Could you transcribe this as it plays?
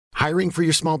Hiring for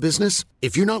your small business?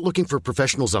 If you're not looking for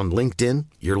professionals on LinkedIn,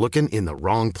 you're looking in the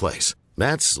wrong place.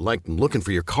 That's like looking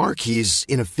for your car keys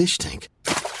in a fish tank.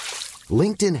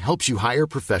 LinkedIn helps you hire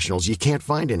professionals you can't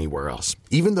find anywhere else,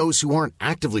 even those who aren't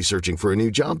actively searching for a new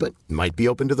job but might be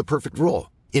open to the perfect role.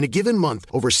 In a given month,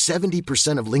 over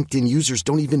 70% of LinkedIn users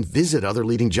don't even visit other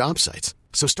leading job sites.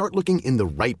 So start looking in the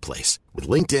right place. With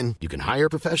LinkedIn, you can hire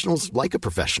professionals like a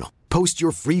professional. Post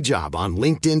your free job on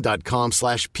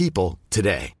linkedin.com/people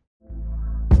today.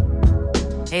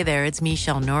 Hey there, it's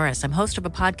Michelle Norris. I'm host of a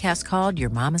podcast called Your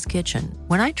Mama's Kitchen.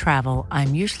 When I travel,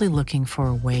 I'm usually looking for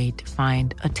a way to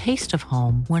find a taste of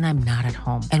home when I'm not at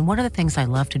home. And one of the things I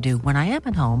love to do when I am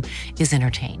at home is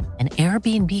entertain. And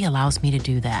Airbnb allows me to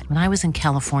do that. When I was in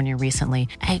California recently,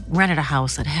 I rented a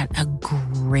house that had a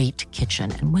great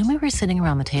kitchen. And when we were sitting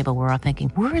around the table, we're all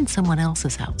thinking, we're in someone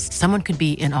else's house. Someone could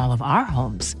be in all of our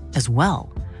homes as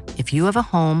well. If you have a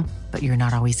home, but you're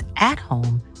not always at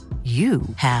home, you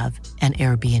have an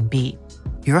Airbnb.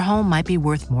 Your home might be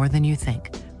worth more than you think.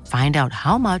 Find out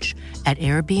how much at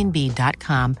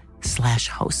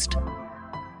airbnb.com/host.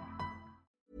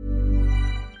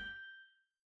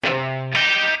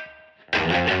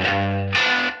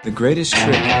 The greatest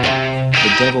trick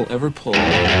the devil ever pulled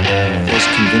was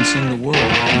convincing the world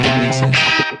he didn't exist.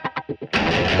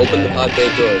 Open the pod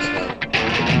bay doors now.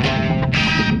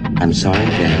 I'm sorry,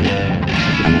 Dan.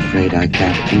 I'm afraid I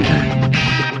can't do that.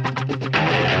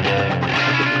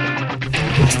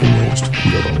 What's the most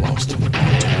you ever lost in the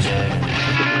contest?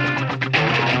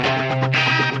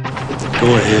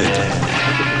 Go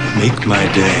ahead. Make my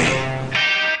day.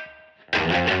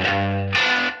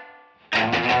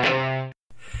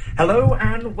 Hello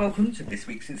and welcome to this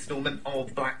week's instalment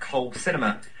of Black Hole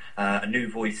Cinema. A new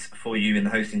voice for you in the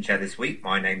hosting chair this week.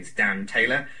 My name's Dan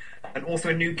Taylor. And also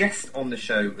a new guest on the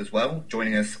show as well.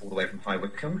 Joining us all the way from High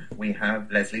Wycombe, we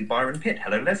have Leslie Byron Pitt.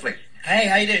 Hello, Leslie. Hey,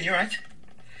 how you doing? You alright?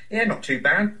 Yeah, not too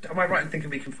bad. Am I right in thinking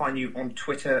we can find you on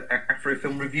Twitter at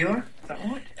Afrofilm Reviewer? Is that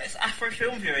right? It's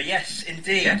Afrofilm Viewer, yes,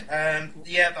 indeed.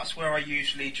 Yeah, that's where I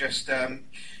usually just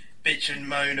bitch and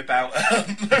moan about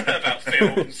about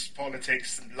films,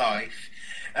 politics, and life.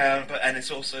 And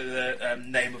it's also the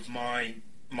name of my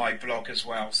blog as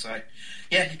well. So,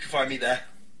 yeah, you can find me there.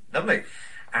 Lovely.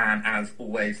 And as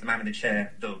always, the man in the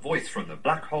chair, the voice from the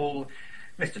black hole,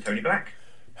 Mr. Tony Black.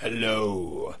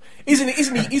 Hello.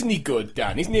 Isn't he good,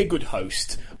 Dan? Isn't he a good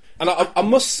host? And I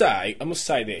must say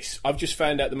this. I've just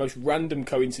found out the most random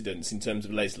coincidence in terms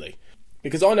of Leslie.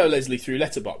 Because I know Leslie through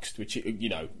Letterboxd, which, you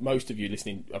know, most of you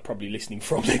listening are probably listening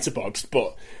from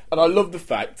Letterboxd, and I love the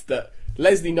fact that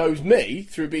Leslie knows me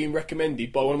through being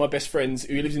recommended by one of my best friends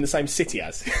who lives in the same city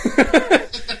as.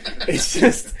 It's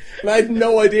just, I had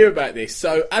no idea about this.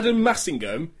 So, Adam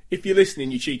Massingham, if you're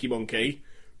listening, you cheeky monkey,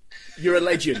 you're a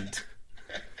legend.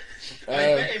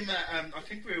 I met him I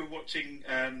think we were watching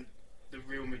the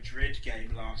Real Madrid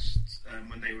game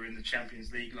when they were in the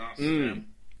Champions League last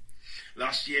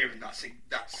year, and that's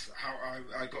how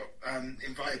I got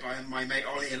invited by my mate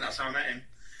Ollie, and that's how I met him.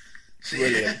 So,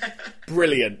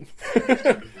 Brilliant.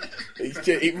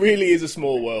 It really is a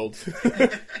small world. So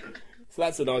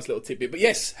that's a nice little tidbit. But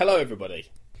yes, hello everybody.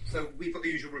 So we've got the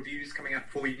usual reviews coming up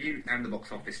for you and the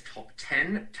box office top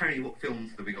 10. Tony, what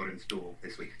films have we got in store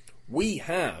this week? We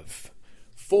have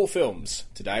 4 films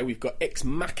today. We've got Ex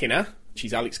Machina, which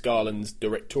is Alex Garland's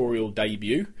directorial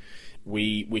debut,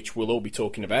 which we'll all be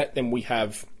talking about. Then we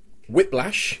have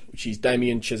Whiplash, which is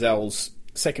Damien Chazelle's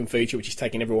second feature, which is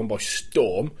taking everyone by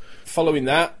storm. Following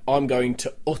that, I'm going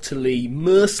to utterly,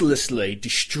 mercilessly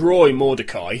destroy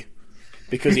Mordecai,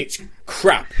 because it's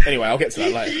crap. Anyway, I'll get to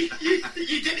that later.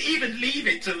 You didn't even leave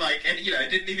it to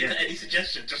didn't leave it to any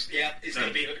suggestion. Just it's going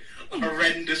to be a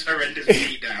horrendous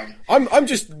beatdown. I'm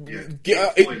just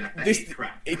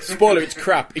it's spoiler. It's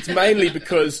crap. It's mainly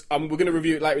because we're going to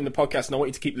review it later in the podcast, and I want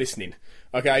you to keep listening.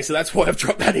 Okay, so that's why I've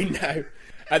dropped that in now.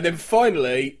 And then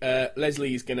finally,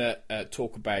 Leslie is going to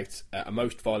talk about A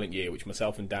Most Violent Year, which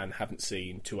myself and Dan haven't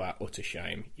seen, to our utter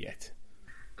shame yet.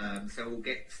 So we'll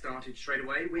get started straight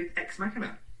away with Ex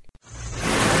Machina.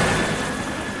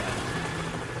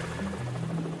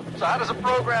 So how does a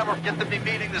programmer get to be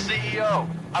meeting the CEO?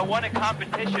 I won a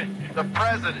competition. The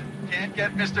president can't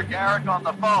get Mr. Garrick on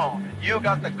the phone. You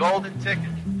got the golden ticket.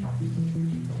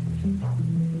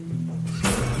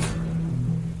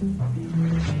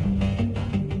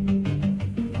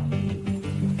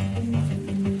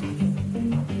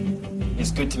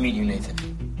 It's good to meet you, Nathan.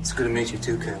 It's good to meet you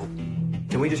too, Caleb.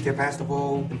 Can we just get past the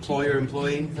whole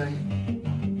employer-employee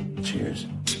thing? Cheers.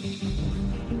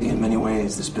 In many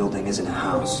ways, this building isn't a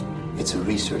house. It's a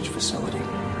research facility.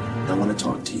 I want to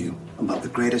talk to you about the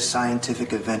greatest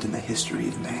scientific event in the history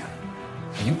of man.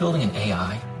 Are you building an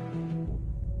AI?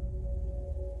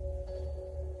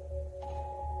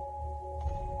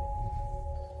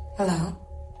 Hello.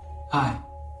 Hi.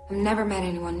 I've never met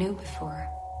anyone new before.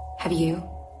 Have you?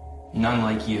 None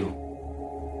like you.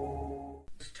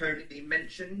 As Tony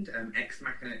mentioned, Ex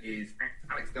Machina is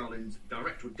Alex Garland's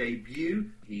directorial debut.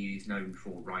 He's known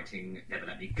for writing Never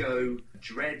Let Me Go,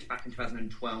 Dread back in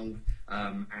 2012,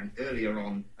 and earlier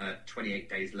on 28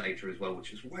 Days Later as well,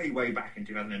 which was way back in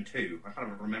 2002. I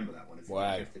kind of remember that one as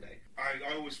yesterday.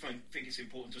 I always think it's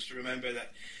important just to remember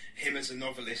that him as a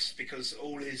novelist, because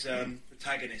all his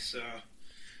protagonists are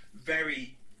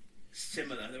very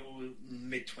similar. They're all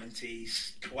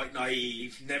mid-20s, quite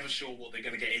naive, never sure what they're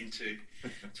going to get into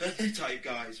type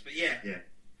guys. But yeah.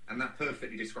 And that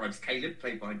perfectly describes Caleb,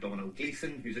 played by Domhnall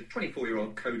Gleeson, who's a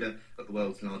 24-year-old coder at the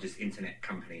world's largest internet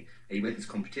company. He wins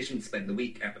competition to spend the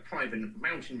week at the private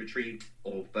mountain retreat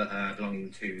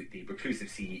belonging to the reclusive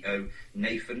CEO,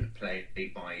 Nathan, played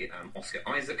by Oscar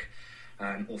Isaac.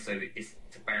 Also, it's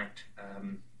about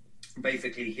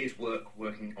basically his work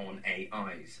working on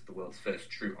AIs, the world's first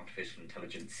true artificial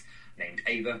intelligence, named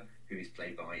Ava, who is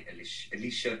played by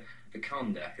Alicia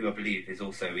Vikander, who I believe is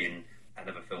also in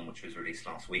another film which was released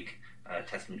last week,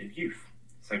 Testament of Youth.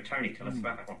 So, Tony, tell us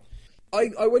about that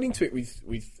one. I went into it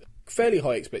with fairly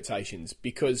high expectations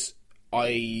because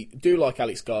I do like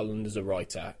Alex Garland as a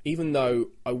writer, even though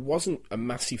I wasn't a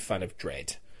massive fan of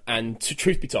Dread. And to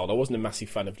truth be told, I wasn't a massive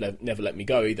fan of Never Let Me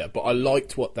Go either, but I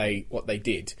liked what they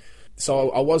did. So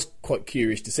I was quite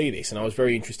curious to see this, and I was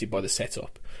very interested by the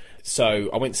setup. So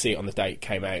I went to see it on the day it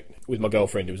came out with my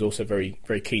girlfriend, who was also very,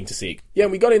 very keen to see it. Yeah,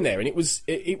 and we got in there, and it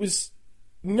was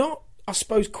not, I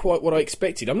suppose, quite what I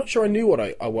expected. I'm not sure I knew what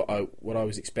I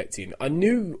was expecting. I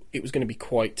knew it was going to be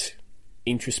quite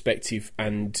introspective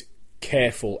and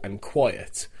careful and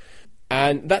quiet,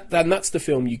 and that's the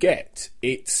film you get.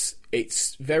 It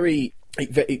very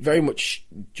much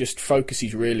just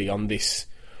focuses really on this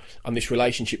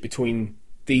relationship between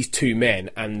these two men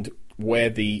and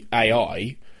where the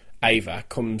AI Ava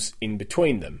comes in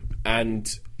between them,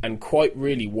 and quite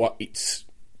really what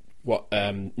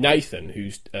Nathan,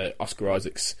 who's Oscar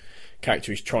Isaac's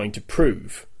character, is trying to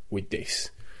prove with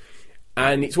this.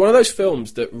 And it's one of those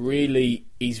films that really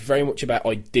is very much about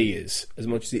ideas as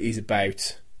much as it is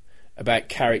about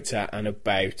character and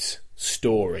about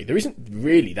story. There isn't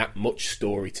really that much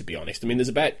story, to be honest. I mean, there's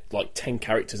about 10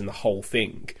 characters in the whole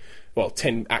thing. Well,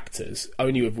 10 actors,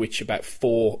 only of which about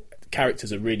 4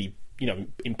 characters are really,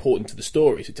 important to the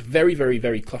story. So it's a very, very,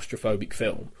 very claustrophobic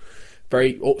film.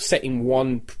 Very set in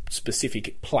one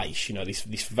specific place,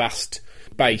 this vast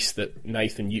base that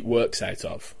Nathan works out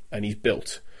of and he's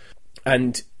built.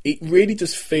 And it really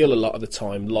does feel a lot of the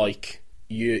time like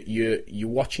you're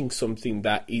watching something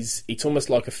that it's almost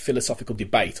like a philosophical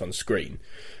debate on screen,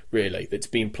 really, that's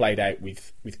being played out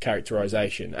with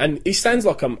characterization. And it sounds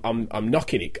like I'm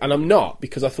knocking it, and I'm not,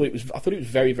 because I thought it was a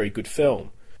very, very good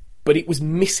film, but it was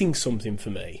missing something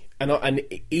for me. And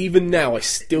even now, I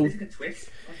still. Is it a twist?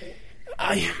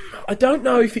 I don't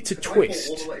know if it's a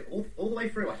twist. All the way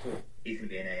through, I thought he's going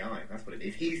to be an AI. That's what it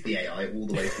is. He's the AI all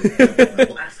the way through.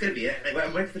 Well, that's going to be it. They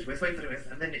wait for the twist,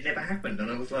 and then it never happened. And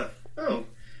I was like, oh,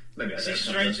 maybe I don't. See,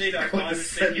 strangely enough, I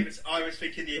was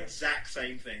thinking the exact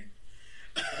same thing.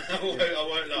 I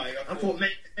won't lie. I thought,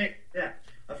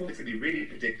 I thought it's going to be really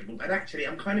predictable, and actually,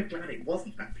 I'm kind of glad it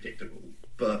wasn't that predictable.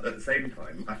 But at the same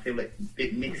time, I feel like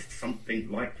it missed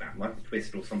something like that, like a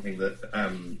twist or something that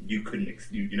you couldn't,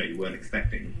 you weren't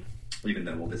expecting. Even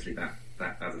though obviously that,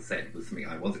 as I said, was something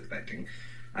I was expecting.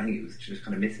 I think it was just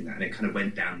kind of missing that, and it kind of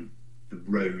went down the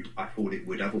road I thought it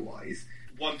would otherwise.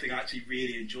 One thing I actually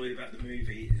really enjoyed about the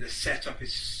movie, the setup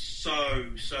is so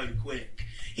quick.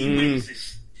 He wins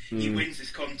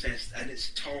this contest, and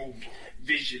it's told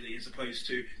visually as opposed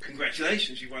to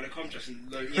congratulations, you won a contest,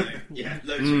 and loads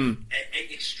of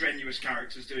extraneous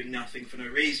characters doing nothing for no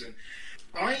reason.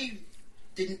 I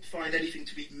didn't find anything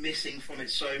to be missing from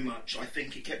it so much. I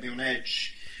think it kept me on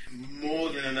edge more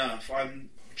than enough.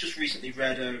 I'm just recently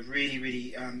read a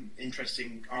really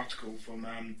interesting article from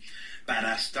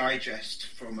Badass Digest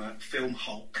from Film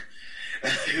Hulk,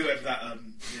 whoever that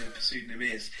pseudonym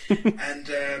is,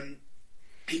 and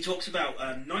he talks about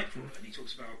Nightcrawler, and he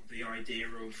talks about the idea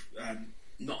of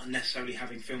not necessarily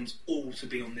having films all to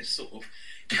be on this sort of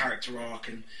character arc,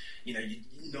 and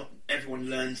not everyone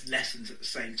learns lessons at the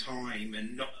same time,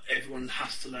 and not everyone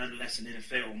has to learn a lesson in a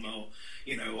film, or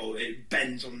it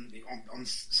bends on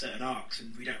certain arcs,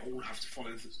 and we don't all have to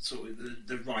follow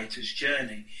the writer's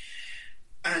journey.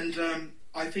 And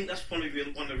I think that's probably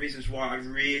one of the reasons why I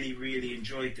really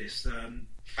enjoyed this.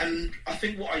 And I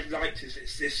think what I liked is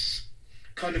it's this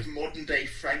kind of modern day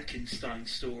Frankenstein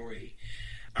story.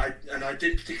 I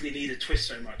didn't particularly need a twist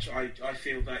so much. I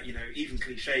feel that, you know, even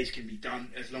cliches can be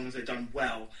done, as long as they're done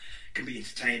well, can be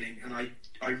entertaining. And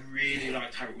I really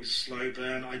liked how it was slow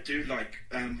burn. I do like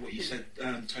what you said,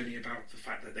 Tony, about the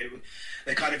fact that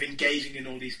they're kind of engaging in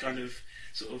all these kind of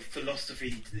sort of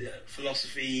philosophy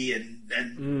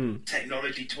and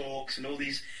technology talks and all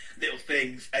these little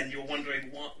things, and you're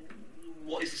wondering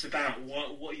what is this about?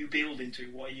 What are you building to?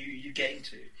 What are you getting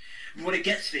to? And when it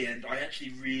gets to the end, I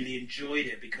actually really enjoyed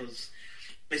it because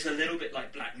it's a little bit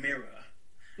like Black Mirror.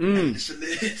 And it's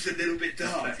a little bit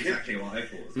dark. That's exactly what I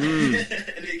thought.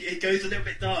 And it goes a little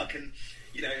bit dark, and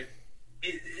you know,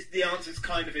 the answer's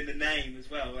kind of in the name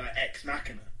as well, Ex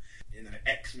Machina, you know,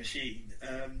 Ex Machine,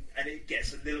 and it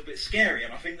gets a little bit scary,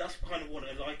 and I think that's kind of what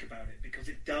I like about it, because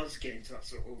it does get into that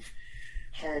sort of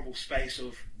horrible space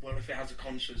of, well, if it has a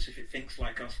conscience, if it thinks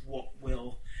like us, what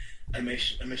will a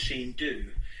machine do?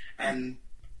 And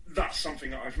that's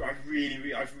something that I've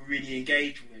really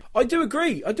engaged with. I do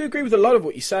agree with a lot of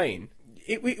what you're saying.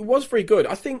 It was very good.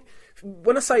 I think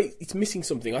when I say it's missing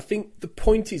something, I think the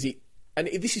point is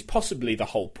this is possibly the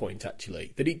whole point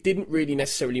actually, that it didn't really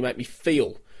necessarily make me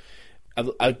feel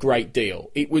a great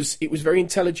deal. It was very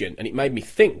intelligent and it made me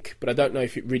think, but I don't know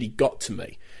if it really got to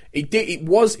me. It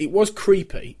was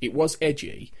creepy, it was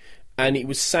edgy, and it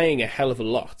was saying a hell of a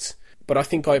lot. But I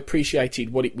think I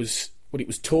appreciated what it was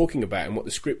talking about and what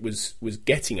the script was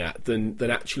getting at than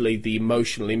actually the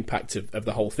emotional impact of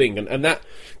the whole thing. And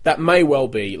that may well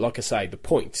be, like I say, the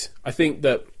point. I think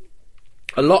that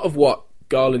a lot of what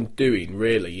Garland's doing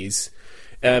really is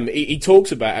he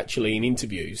talks about actually in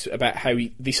interviews about how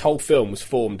this whole film was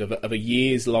formed of a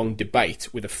years-long debate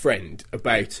with a friend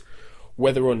about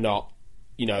whether or not,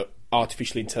 you know,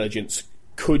 artificial intelligence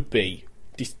could be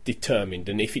determined,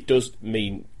 and if it does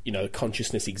mean, you know,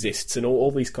 consciousness exists, and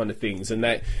all these kind of things, and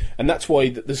that's why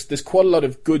there's quite a lot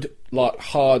of good, like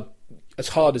hard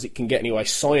as it can get anyway,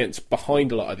 science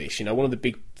behind a lot of this. You know, one of the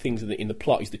big things in the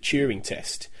plot is the Turing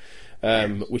test,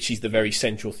 which is the very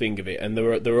central thing of it, and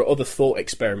there are other thought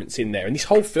experiments in there, and this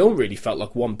whole film really felt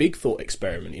like one big thought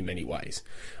experiment in many ways,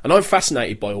 and I'm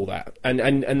fascinated by all that, and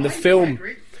the film.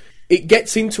 It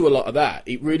gets into a lot of that.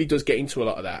 It really does get into a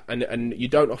lot of that, and you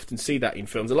don't often see that in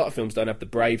films. A lot of films don't have the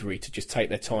bravery to just take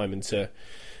their time and to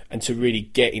really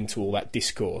get into all that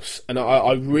discourse. And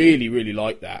I really, really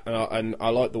like that, and I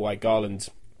like the way Garland,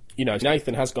 you know,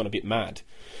 Nathan has gone a bit mad.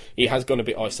 He has gone a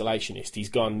bit isolationist.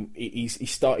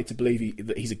 He's started to believe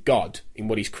that he's a god in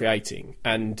what he's creating,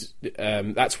 and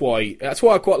that's why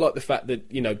I quite like the fact that,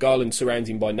 you know, Garland surrounds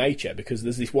him by nature, because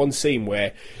there's this one scene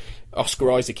where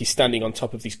Oscar Isaac is standing on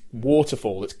top of this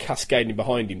waterfall that's cascading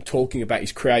behind him, talking about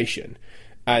his creation,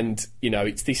 and you know,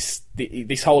 it's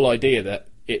this whole idea that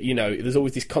you know, there's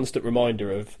always this constant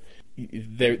reminder of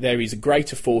there is a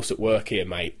greater force at work here,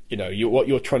 mate. You know, what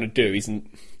you're trying to do isn't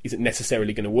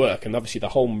necessarily going to work, and obviously the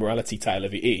whole morality tale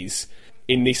of it is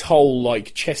in this whole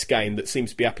like chess game that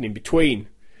seems to be happening between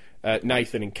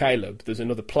Nathan and Caleb. There's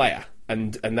another player.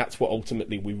 And that's what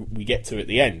ultimately we get to at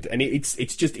the end, and it's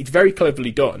very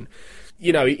cleverly done.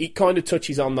 You know, it kind of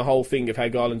touches on the whole thing of how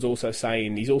Garland's also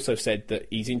saying, he's also said that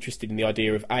he's interested in the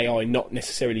idea of AI not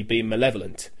necessarily being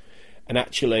malevolent, and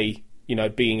actually, you know,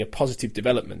 being a positive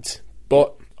development.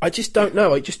 But I just don't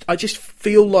know. I just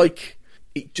feel like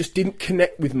it just didn't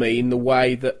connect with me in the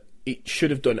way that it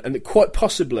should have done, and that quite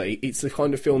possibly it's the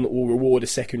kind of film that will reward a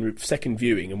second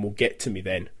viewing and will get to me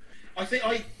then.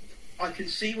 I can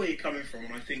see where you're coming from,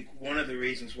 and I think one of the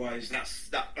reasons why is that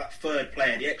third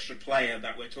player, the extra player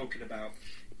that we're talking about,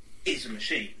 is a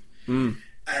machine,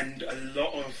 and a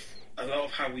lot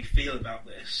of how we feel about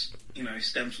this, you know,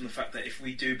 stems from the fact that if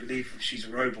we do believe she's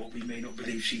a robot, we may not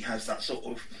believe she has that sort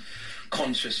of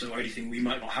conscious or anything. We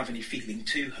might not have any feeling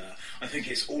to her. I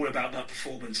think it's all about that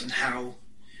performance and how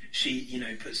she, you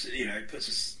know, puts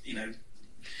us, you know,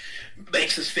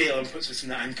 makes us feel and puts us in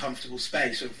that uncomfortable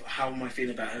space of how am I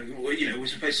feeling about her. You know, we're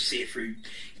supposed to see it through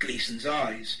Gleason's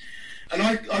eyes, and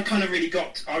I kind of really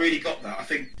got that. I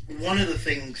think one of the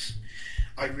things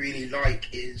I really like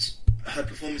is her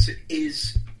performance. It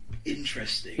is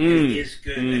interesting, it is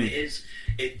good, and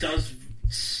it does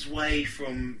sway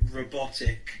from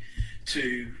robotic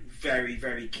to very,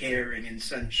 very caring and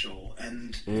sensual.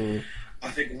 And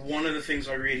I think one of the things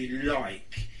I really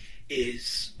like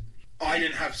is, I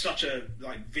didn't have such a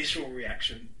visual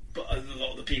reaction, but a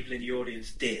lot of the people in the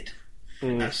audience did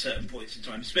at certain points in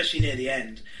time, especially near the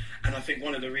end. And I think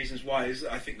one of the reasons why is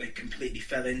I think they completely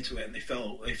fell into it and they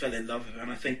fell in love with it.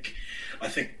 And I think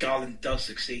Garland does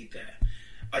succeed there.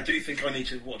 I do think I need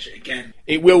to watch it again.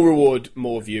 It will reward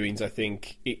more viewings, I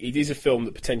think. It is a film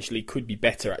that potentially could be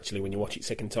better, actually, when you watch it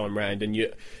second time round, and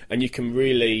you can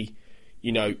really,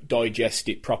 digest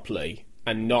it properly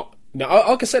and not. Now,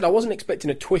 like I said, I wasn't expecting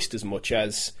a twist as much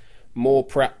as more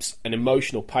perhaps an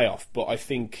emotional payoff, but I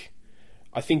think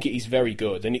it is very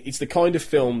good, and it's the kind of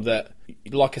film that,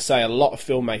 like I say, a lot of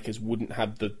filmmakers wouldn't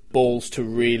have the balls to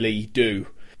really do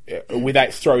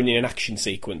without throwing in an action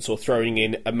sequence or throwing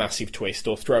in a massive twist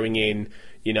or throwing in,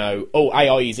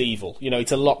 AI is evil.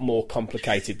 It's a lot more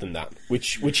complicated than that,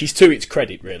 which is to its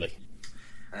credit, really.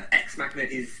 Ex Machina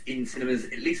is in cinemas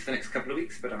at least for the next couple of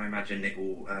weeks, but I imagine it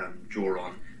will draw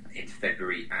on into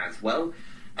February as well.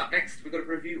 Up next, we've got a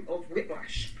review of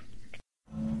Whiplash.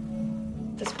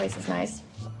 This place is nice.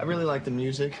 I really like the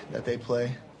music that they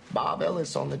play. Bob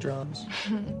Ellis on the drums.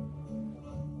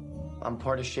 I'm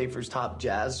part of Schaefer's Top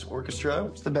Jazz Orchestra.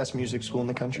 It's the best music school in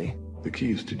the country. The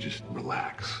key is to just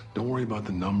relax. Don't worry about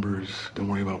the numbers. Don't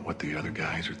worry about what the other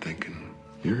guys are thinking.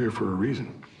 You're here for a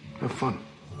reason. Have fun.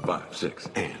 5, 6,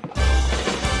 and...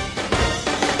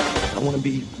 I want to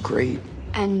be great.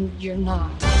 And you're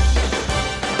not.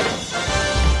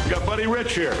 We got Buddy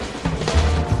Rich here.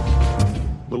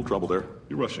 Little trouble there.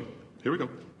 You're rushing. Here we go.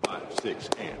 5, 6,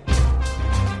 and...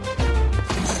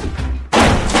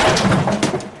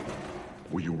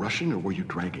 Were you rushing or were you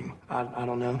dragging? I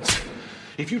don't know.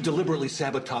 If you deliberately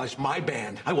sabotage my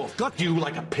band, I will gut you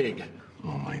like a pig.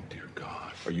 Oh, my dear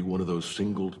God. Are you one of those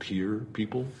single-tier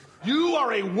people? You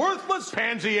are a worthless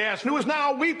pansy ass who is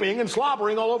now weeping and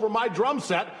slobbering all over my drum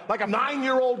set like a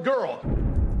 9-year-old girl.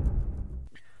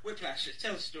 Whiplash, it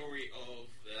tells the story of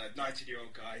a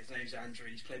 19-year-old guy. His name's Andrew.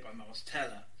 He's played by Miles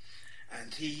Teller.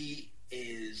 And he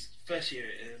is first year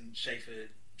in Schaefer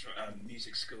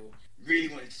music school, really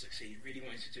wanted to succeed, really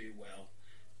wanted to do well,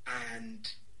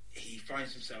 and he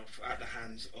finds himself at the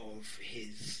hands of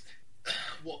his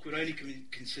what could only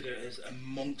consider as a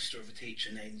monster of a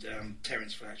teacher named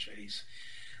Terence Fletcher. He's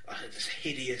this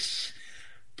hideous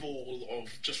ball of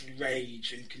just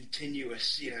rage and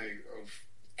continuous, of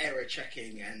error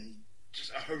checking, and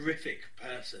just a horrific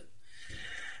person.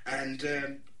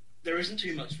 And there isn't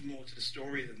too much more to the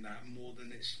story than that, more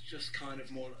than it's just kind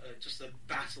of more just a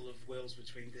battle of wills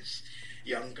between this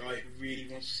young guy who really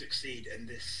wants to succeed and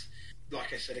this,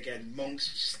 like I said again, monks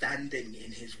standing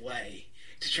in his way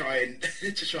to try and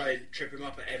trip him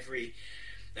up at every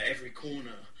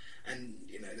corner. And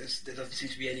there doesn't seem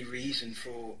to be any reason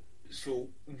for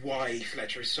why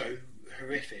Fletcher is so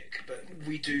horrific, but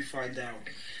we do find out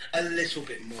a little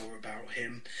bit more about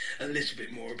him, a little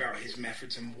bit more about his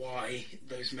methods and why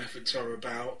those methods are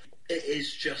about. It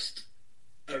is just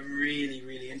a really,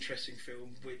 really interesting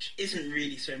film, which isn't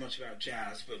really so much about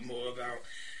jazz, but more about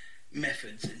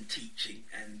methods and teaching,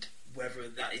 and whether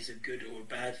that is a good or a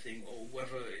bad thing, or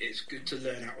whether it's good to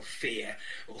learn out of fear,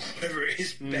 or whether it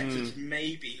is better to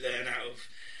maybe learn out of,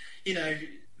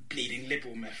 bleeding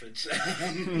liberal methods.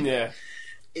 Yeah.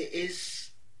 It is.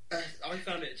 I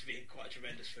found it to be quite a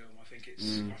tremendous film. I think it's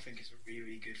a really,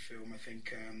 really good film. I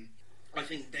think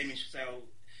Damien Chazelle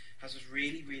has this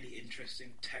really, really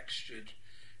interesting textured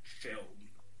film.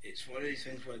 It's one of these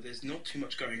things where there's not too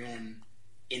much going on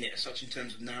in it as such in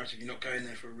terms of narrative. You're not going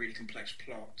there for a really complex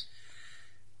plot,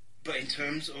 but in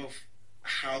terms of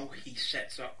how he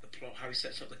sets up the plot, how he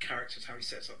sets up the characters, how he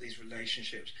sets up these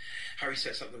relationships, how he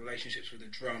sets up the relationships with the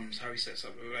drums, how he sets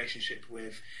up the relationship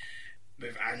with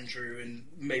Andrew and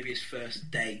maybe his first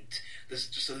date. There's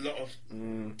just a lot of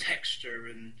texture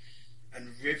and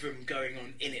rhythm going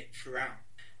on in it throughout.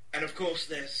 And of course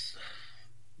there's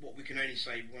what we can only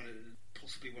say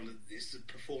is the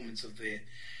performance of the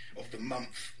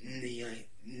month,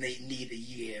 neither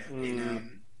year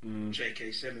in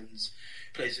J.K. Simmons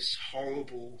plays this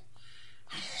horrible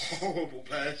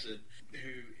person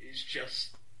who is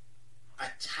just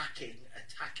attacking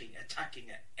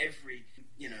at every,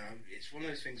 it's one of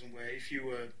those things where if you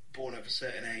were born of a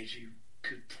certain age, you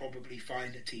could probably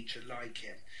find a teacher like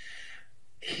him.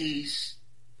 He's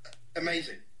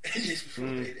amazing in this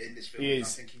film. I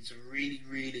think he's a really,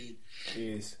 really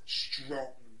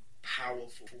strong,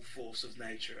 powerful force of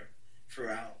nature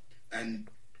throughout, and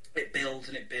it builds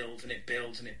and it builds and it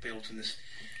builds and it builds, and this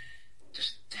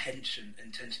just tension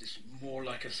is more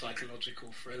like a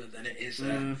psychological thriller than it is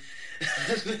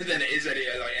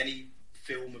any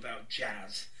film about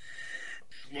jazz.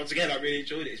 Once again, I really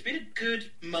enjoyed it. It's been a good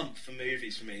month for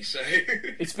movies for me. So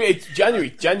it's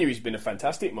January's been a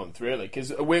fantastic month, really,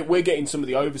 because we're getting some of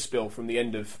the overspill from the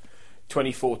end of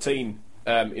 2014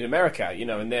 in America,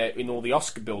 and they're in all the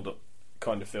Oscar build-up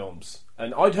kind of films.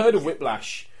 And I'd heard of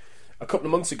Whiplash a couple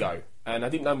of months ago, and I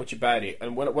didn't know much about it.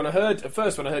 And when I heard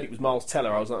it was Miles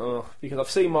Teller, I was like, oh, because I've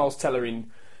seen Miles Teller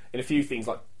in a few things,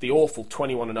 like the awful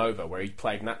 21 and Over, where he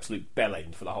played an absolute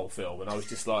bellend for the whole film, and I was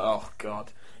just like, oh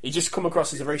god, he just come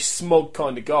across as a very smug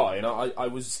kind of guy, and I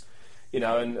was,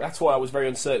 and that's why I was very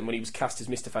uncertain when he was cast as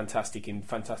Mr. Fantastic in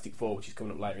Fantastic Four, which is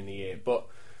coming up later in the year. But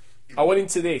I went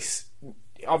into this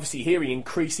obviously hearing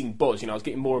increasing buzz. I was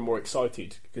getting more and more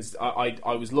excited because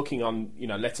I was looking on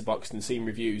Letterboxd and seeing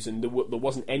reviews, and there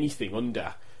wasn't anything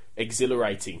under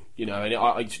exhilarating. And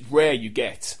it's rare you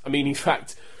get. I mean, in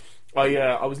fact,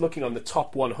 I was looking on the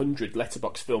top 100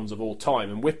 Letterboxd films of all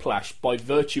time, and Whiplash, by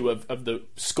virtue of the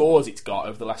scores it's got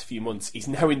over the last few months, is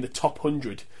now in the top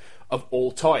 100 of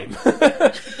all time,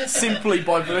 simply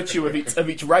by virtue of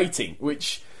its rating,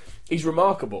 which is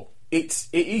remarkable. It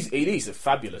is a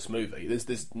fabulous movie.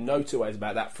 There's no two ways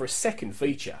about that. For a second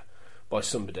feature by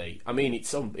somebody, I mean,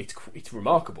 it's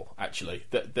remarkable actually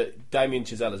that Damien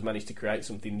Chazelle has managed to create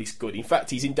something this good. In fact,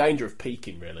 he's in danger of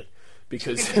peaking, really,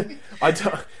 because I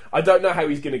don't know how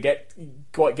he's going to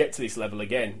quite get to this level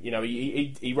again.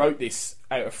 He wrote this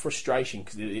out of frustration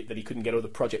that he couldn't get other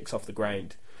projects off the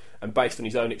ground, and based on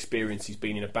his own experience, he's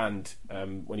been in a band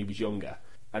when he was younger,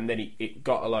 and then he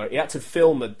had to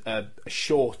film a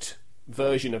short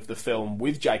version of the film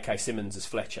with J.K. Simmons as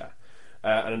Fletcher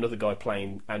and another guy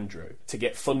playing Andrew to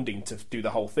get funding to do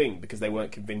the whole thing, because they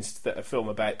weren't convinced that a film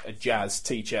about a jazz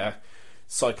teacher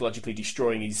psychologically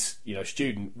destroying his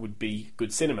student would be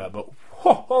good cinema. But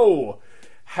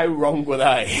how wrong were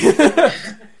they?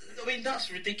 I mean,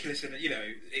 that's ridiculous, and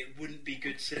it wouldn't be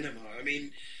good cinema. I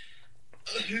mean,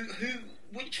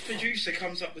 which producer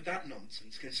comes up with that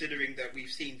nonsense, considering that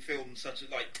we've seen films such as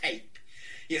like Tape,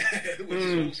 which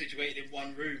is all situated in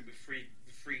one room with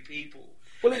three people,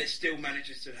 and it still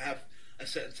manages to have a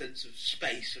certain sense of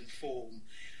space and form.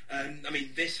 I mean,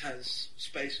 this has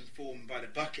space and form by the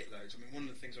bucket loads. I mean, one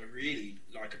of the things I really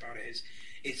like about it is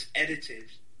it's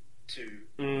edited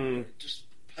to just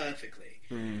perfectly.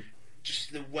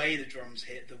 Just the way the drums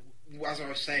hit, as I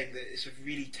was saying, that it's a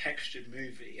really textured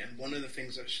movie, and one of the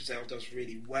things that Chazelle does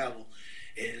really well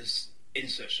is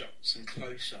insert shots and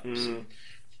close-ups. And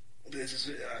there's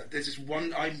this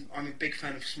one. I'm a big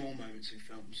fan of small moments in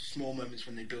films, small moments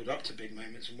when they build up to big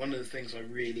moments. And one of the things I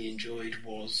really enjoyed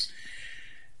was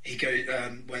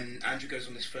when Andrew goes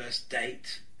on his first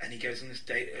date, and he goes on this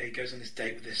date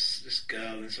with this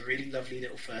girl, and it's a really lovely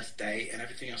little first date and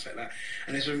everything else like that.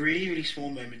 And there's a really, really small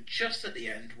moment just at the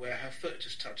end where her foot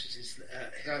just touches his,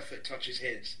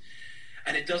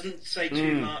 and it doesn't say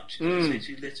too much, it doesn't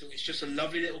say too little. It's just a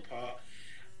lovely little part.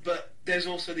 But there's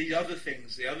also the other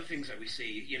things that we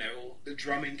see. The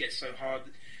drumming gets so hard,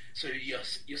 so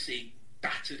you're seeing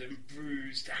battered and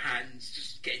bruised hands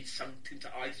just getting sunk into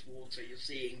ice water. You're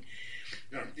seeing,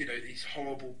 these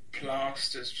horrible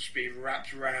plasters just being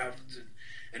wrapped around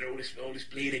and all this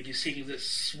bleeding. You're seeing the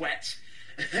sweat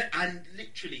and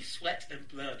literally sweat and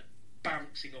blood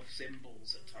bouncing off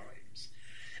cymbals at times,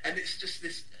 and it's just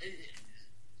this.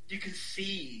 You can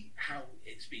see how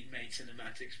it's been made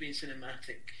cinematic. It's been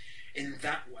cinematic in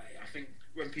that way. I think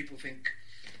when people think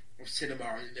of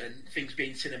cinema and things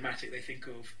being cinematic, they think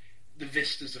of the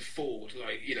vistas of Ford,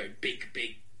 like big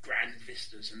grand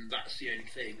vistas, and that's the only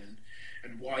thing,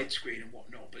 and widescreen and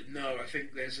whatnot. But no, I think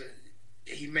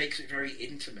he makes it very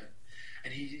intimate,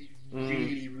 and he's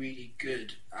really, really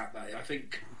good at that. I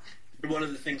think one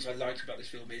of the things I liked about this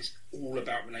film is all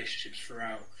about relationships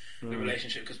throughout. The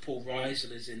relationship, because Paul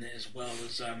Reiser is in it as well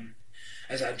as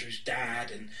Andrew's dad,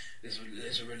 and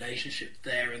there's a relationship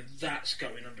there, and that's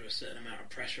going under a certain amount of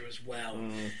pressure as well.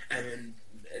 And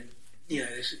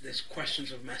there's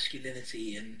questions of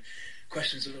masculinity and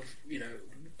questions of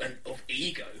of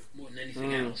ego more than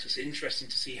anything else. It's interesting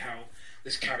to see how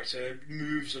this character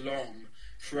moves along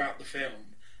throughout the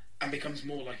film and becomes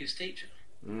more like his teacher.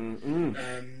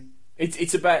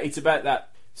 It's about that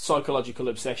psychological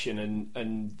obsession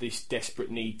and this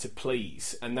desperate need to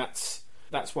please, and that's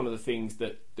one of the things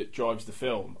that drives the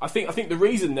film. I think the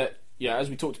reason that, as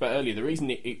we talked about earlier, the reason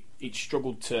it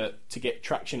struggled to get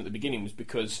traction at the beginning was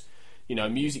because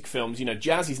music films,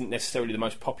 jazz isn't necessarily the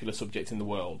most popular subject in the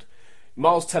world.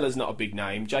 Miles Teller's not a big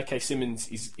name. J.K. Simmons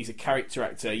is a character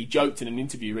actor. He joked in an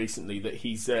interview recently that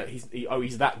he's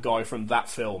that guy from that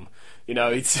film.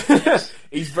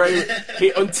 He's very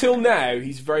until now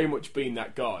he's very much been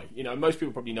that guy. Most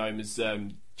people probably know him as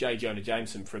J. Jonah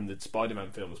Jameson from the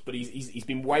Spider-Man films, but he's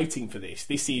been waiting for this.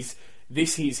 This is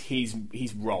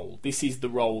his role. This is the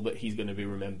role that he's going to be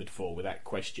remembered for, without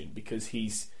question, because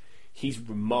he's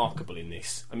remarkable in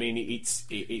this. I mean, it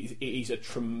is a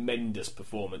tremendous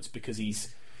performance, because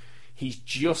he's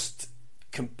just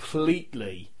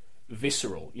completely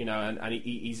visceral, you know, and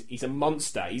he's a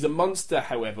monster. He's a monster,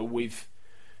 however, with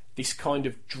this kind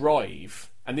of drive,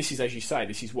 and this is, as you say,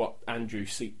 this is what Andrew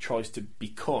tries to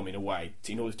become in a way,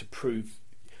 in order to prove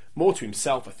more to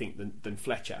himself, I think, than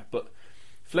Fletcher. But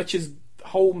Fletcher's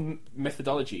whole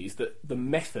methodology is that the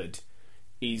method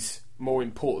is more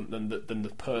important than the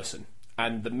person.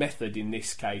 And the method in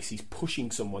this case is pushing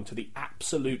someone to the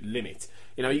absolute limit.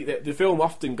 You know, the film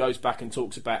often goes back and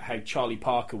talks about how Charlie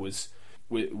Parker was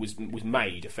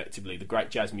made, effectively, the great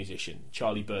jazz musician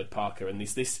Charlie Bird Parker, and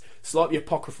there's this slightly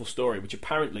apocryphal story, which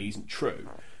apparently isn't true,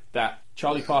 that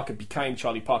Charlie Parker became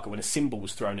Charlie Parker when a cymbal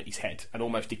was thrown at his head and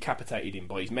almost decapitated him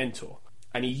by his mentor.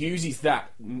 And he uses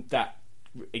that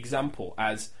example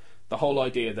as the whole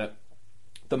idea that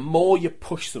the more you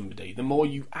push somebody, the more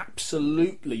you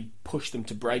absolutely push them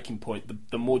to breaking point,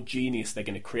 the more genius they're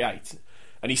going to create.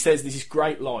 And he says there's this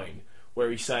great line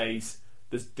where he says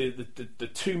the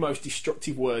two most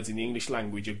destructive words in the English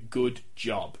language are good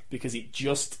job, because it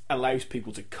just allows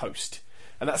people to coast.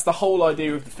 And that's the whole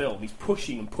idea of the film. He's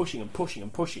pushing and pushing and pushing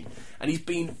and pushing, and he's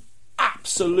been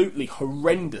absolutely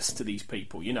horrendous to these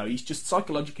people. You know, he's just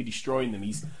psychologically destroying them.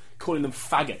 He's calling them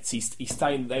faggots. He's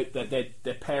saying that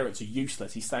their parents are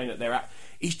useless. He's saying that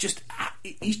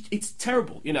it's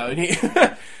terrible, you know.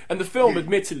 And and the film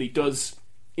admittedly does,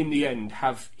 in the end,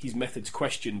 have his methods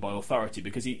questioned by authority,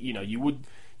 because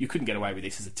you couldn't get away with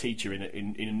this as a teacher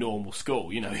in a normal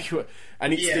school, you know.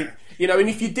 And it's and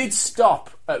if you did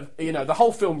stop, the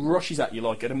whole film rushes at you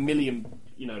like at 1 million,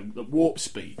 warp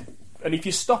speed. And if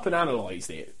you stop and analyse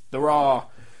it, there are,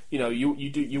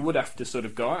 you would have to sort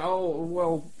of go, oh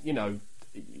well,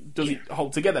 does it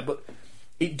hold together? But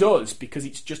it does, because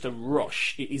it's just a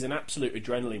rush. It is an absolute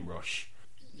adrenaline rush.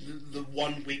 The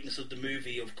one weakness of the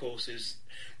movie, of course, is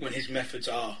when his methods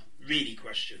are really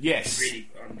questioned. Yes. Really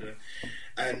under.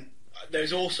 And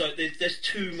there's also there's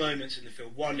two moments in the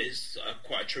film. One is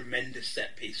quite a tremendous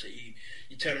set piece. So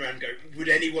you turn around and go, would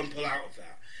anyone pull out of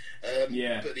that?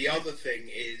 But the other thing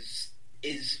is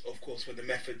of course when the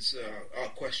methods are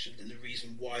questioned and the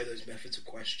reason why those methods are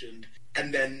questioned.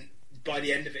 And then by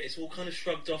the end of it, it's all kind of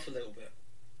shrugged off a little bit.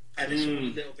 And it's all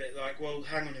a little bit like, well,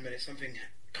 hang on a minute, something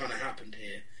kind of happened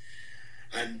here.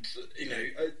 And,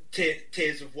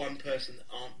 tears of one person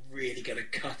aren't really going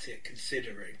to cut it,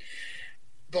 considering.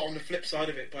 But on the flip side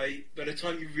of it, by the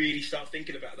time you really start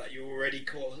thinking about that, you're already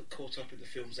caught up in the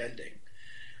film's ending.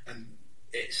 And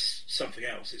it's something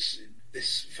else. It's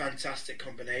this fantastic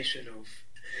combination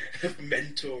of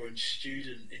mentor and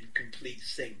student in complete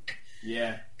sync.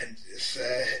 Yeah. And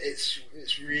it's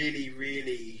really,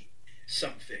 really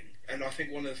something. And I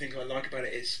think one of the things I like about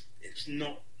it is it's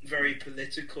not very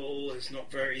political. It's not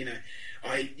very,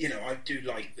 I do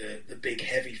like the big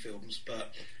heavy films,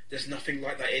 but there's nothing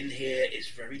like that in here. It's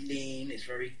very lean. It's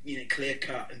very clear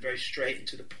cut and very straight and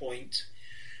to the point,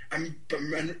 but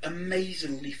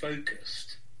amazingly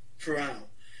focused throughout.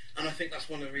 And I think that's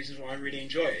one of the reasons why I really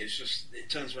enjoy it. It's just it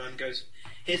turns around and goes,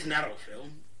 here's an adult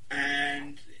film,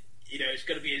 and it's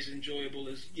going to be as enjoyable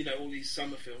as all these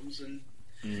summer films, and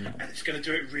it's going to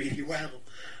do it really well.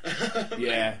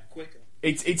 Yeah, quicker.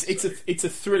 It's a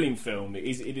thrilling film. It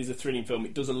is a thrilling film.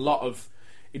 It does a lot of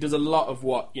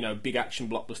what big action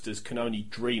blockbusters can only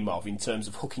dream of, in terms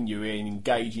of hooking you in,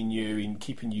 engaging you, in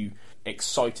keeping you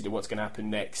excited at what's going to happen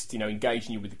next.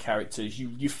 Engaging you with the characters.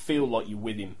 You feel like you're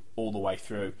with him all the way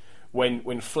through.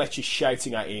 When Fletcher's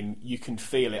shouting at him, you can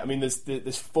feel it. I mean,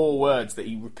 there's 4 words that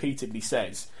he repeatedly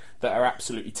says that are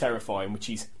absolutely terrifying, which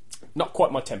is not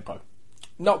quite my tempo.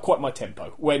 Not quite my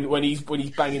tempo. When he's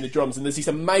banging the drums, and there's this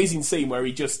amazing scene where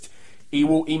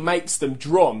he makes them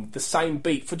drum the same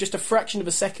beat for just a fraction of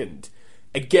a second,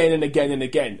 again and again and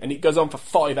again, and it goes on for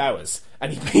 5 hours,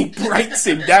 and he breaks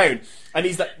him down, and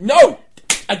he's like, no,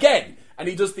 again, and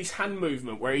he does this hand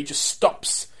movement where he just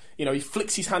stops. He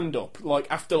flicks his hand up, like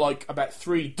after about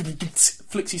 3,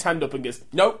 flicks his hand up and goes,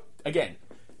 no, again,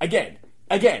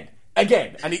 and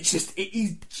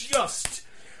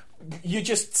you're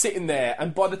just sitting there,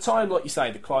 and by the time, like you say,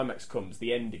 the climax comes,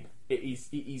 the ending, it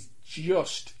is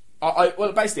just. I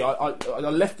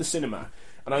left the cinema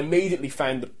and I immediately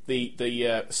found the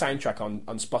soundtrack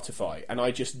on Spotify, and I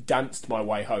just danced my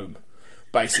way home,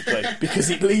 basically,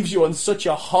 because it leaves you on such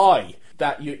a high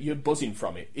that you're buzzing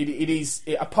from it. It is,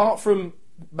 apart from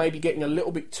maybe getting a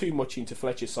little bit too much into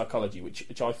Fletcher's psychology,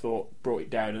 which I thought brought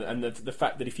it down, and the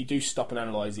fact that if you do stop and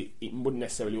analyse it, it wouldn't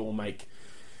necessarily all make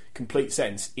complete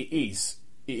sense. It is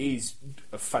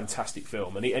a fantastic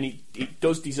film, and it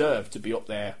does deserve to be up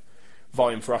there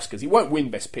vying for Oscars. It won't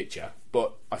win Best Picture,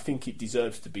 but I think it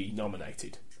deserves to be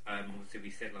nominated. Obviously, we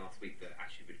said last week that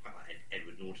actually we'd quite like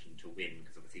Edward Norton to win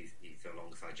because obviously he's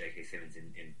alongside J.K. Simmons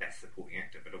in Best Supporting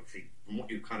Actor. But obviously, from what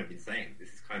you've kind of been saying, this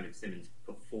is kind of Simmons'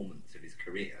 performance of his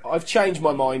career. I've changed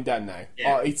my mind, Dan.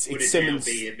 Now it's would Simmons.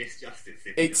 Now be a misjustice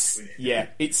if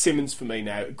It's Simmons for me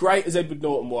now. Great as Edward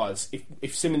Norton was,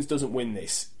 if Simmons doesn't win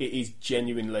this, it is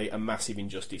genuinely a massive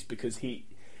injustice because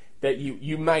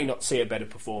you may not see a better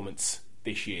performance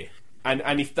this year,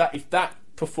 and if that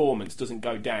performance doesn't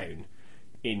go down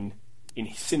in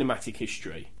cinematic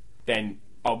history, then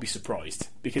I'll be surprised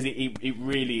because it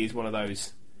really is one of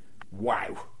those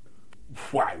wow.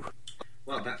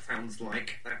 Well, that sounds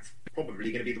like that's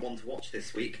probably going to be the one to watch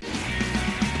this week.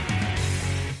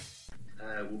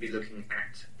 We'll be looking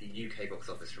at the UK box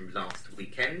office from last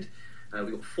weekend.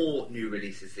 We've got 4 new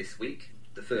releases this week.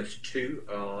 The first 2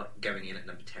 are going in at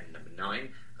number 10 and number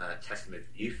 9. Testament of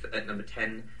Youth at number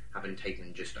 10, having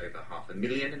taken just over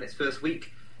 $500,000 in its first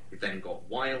week. We've then got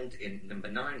Wild in number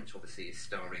 9, which obviously is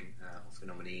starring Oscar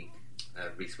nominee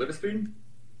Reese Witherspoon.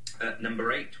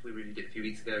 Number 8, we reviewed it a few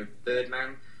weeks ago,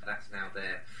 Birdman. That's now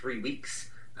there 3 weeks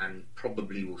and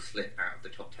probably will slip out of the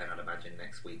top 10, I'd imagine,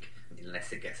 next week,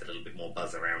 unless it gets a little bit more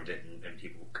buzz around it and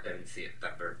people go and see it for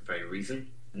that very reason.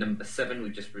 Number 7,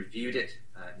 we've just reviewed it,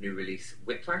 new release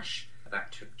Whiplash.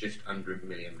 That took just under £1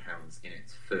 million in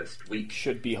its first week.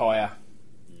 Should be higher.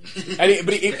 and it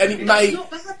may. It's not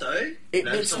bad though.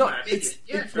 It's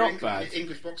not bad.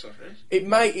 English box office. It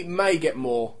may get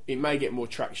more. It may get more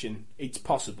traction. It's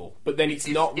possible, but then it's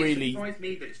not really. It surprised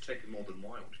me that it's taken more than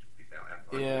Wild. To be fair, I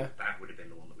thought that would have been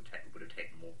the one that would have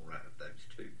taken more out of those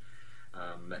 2.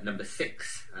 At number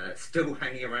 6, still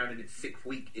hanging around in its 6th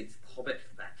week, it's Hobbit,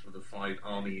 Battle of the 5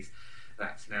 Armies.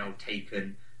 That's now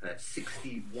taken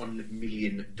 $61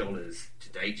 million to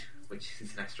date, which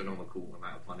is an astronomical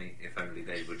amount of money. If only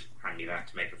they would hand you that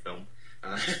to make a film.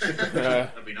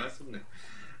 That'd be nice, wouldn't it?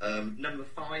 Number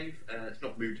 5, it's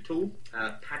not moved at all.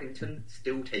 Paddington,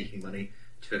 still taking money,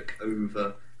 took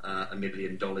over $1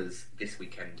 million this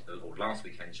weekend, or last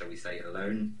weekend, shall we say,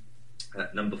 alone.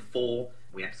 Number 4,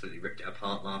 we absolutely ripped it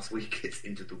apart last week. It's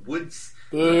Into the Woods.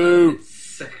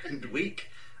 Its 2nd week.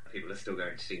 People are still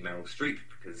going to see Meryl Streep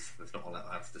because there's not a lot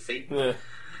else to see. Yeah.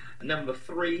 Number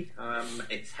 3,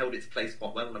 it's held its place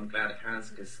quite well, and I'm glad it has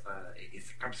because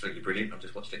it's absolutely brilliant. I've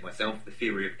just watched it myself. The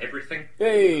Theory of Everything.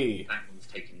 Hey! That one's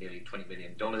taken nearly $20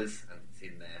 million, and it's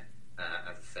in there,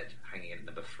 as I said, hanging in at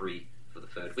number 3 for the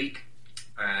 3rd week.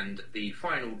 And the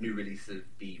final new release of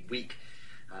the week,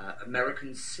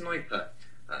 American Sniper,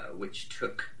 which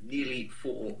took nearly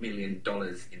 $4 million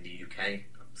in the UK.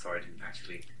 I'm sorry, I didn't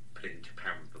actually put it into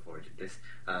pounds before I did this.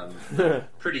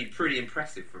 Pretty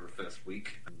impressive for a first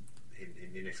week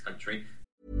in this country.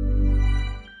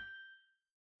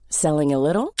 Selling a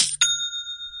little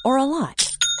or a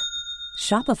lot?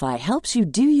 Shopify helps you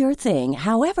do your thing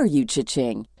however you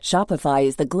cha-ching. Shopify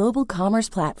is the global commerce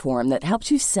platform that helps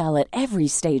you sell at every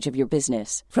stage of your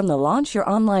business. From the launch your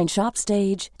online shop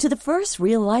stage to the first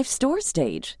real-life store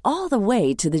stage, all the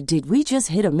way to the did we just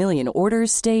hit a million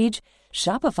orders stage.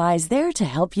 Shopify is there to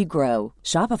help you grow.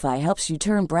 Shopify helps you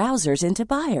turn browsers into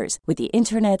buyers with the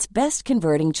internet's best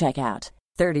converting checkout.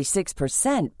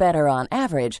 36% better on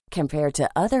average compared to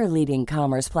other leading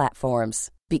commerce platforms.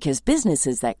 Because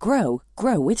businesses that grow,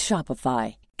 grow with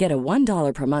Shopify. Get a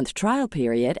 $1 per month trial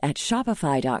period at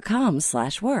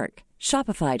shopify.com/work.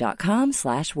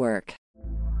 Shopify.com/work.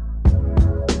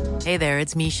 Hey there,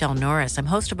 it's Michelle Norris. I'm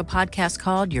host of a podcast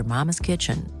called Your Mama's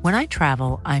Kitchen. When I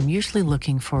travel, I'm usually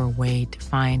looking for a way to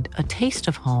find a taste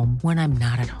of home when I'm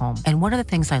not at home. And one of the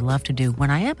things I love to do when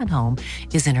I am at home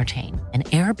is entertain. And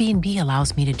Airbnb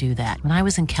allows me to do that. When I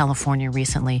was in California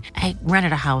recently, I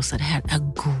rented a house that had a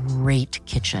great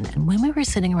kitchen. And when we were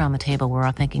sitting around the table, we were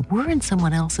all thinking, we're in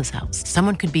someone else's house.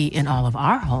 Someone could be in all of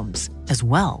our homes as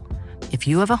well. If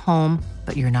you have a home,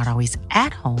 but you're not always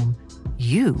at home,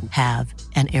 you have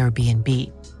an Airbnb.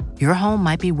 Your home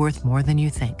might be worth more than you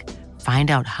think.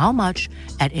 Find out how much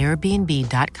at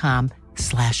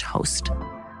airbnb.com/host.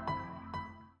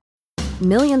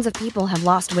 Millions of people have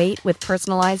lost weight with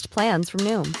personalized plans from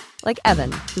Noom. Like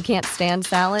Evan, who can't stand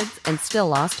salads and still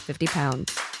lost 50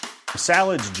 pounds.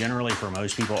 Salads generally for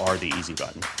most people are the easy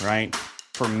button, right?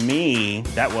 For me,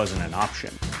 that wasn't an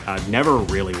option. I never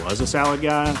really was a salad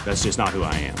guy. That's just not who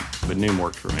I am. But Noom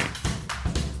worked for me.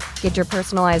 Get your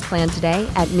personalized plan today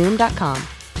at Noom.com.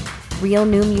 Real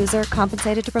Noom user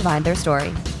compensated to provide their story.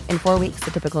 In 4 weeks, the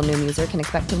typical Noom user can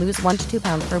expect to lose 1 to 2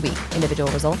 pounds per week.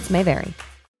 Individual results may vary.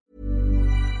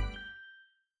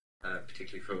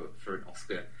 Particularly for an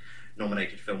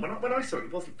Oscar-nominated film. When I saw it,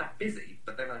 it wasn't that busy,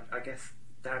 but then I guess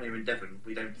down here in Devon,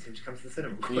 we don't seem to come to the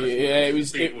cinema. Yeah, it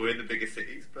was. People in the bigger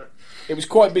cities, but it was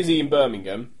quite busy in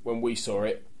Birmingham when we saw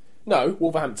it. No,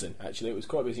 Wolverhampton. Actually, it was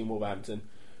quite busy in Wolverhampton.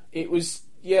 It was.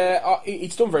 Yeah,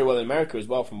 it's done very well in America as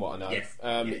well, from what I know. Yes.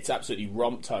 It's absolutely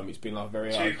romped home. It's been like a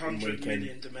very 200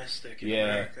 million domestic in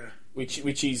America.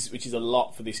 Which is a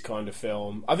lot for this kind of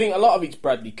film. I think a lot of it's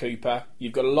Bradley Cooper.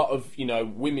 You've got a lot of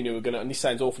women who are going to, and this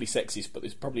sounds awfully sexist, but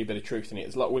there's probably a bit of truth in it.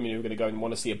 There's a lot of women who are going to go and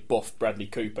want to see a buff Bradley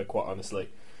Cooper, quite honestly,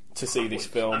 to see this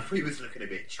film. I thought he was looking a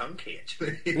bit chunky,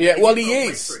 actually. Yeah, well, he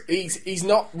is. He's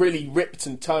not really ripped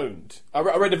and toned. I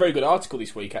read a very good article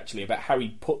this week, actually, about how he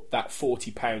put that 40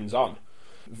 pounds on.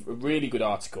 A really good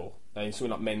article in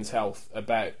something like Men's Health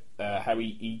about how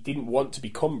he didn't want to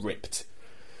become ripped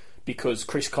because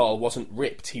Chris Kyle wasn't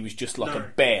ripped. He was just like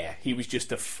a bear. He was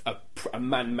just a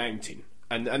man mountain,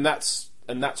 and that's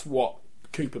what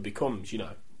Cooper becomes.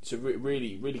 So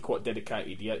really quite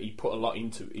dedicated. He put a lot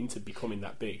into becoming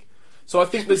that big. So I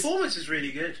think his performance is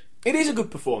really good. It is a good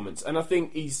performance, and I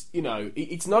think he's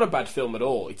it's not a bad film at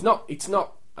all. It's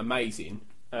not amazing,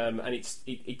 and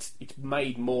it's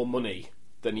made more money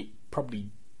than it probably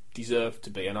deserved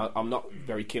to be, and I'm not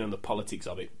very keen on the politics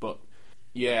of it, but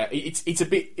yeah, it's a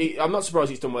bit. I'm not surprised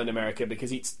it's done well in America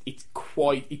because it's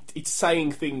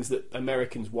saying things that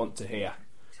Americans want to hear.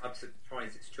 I'm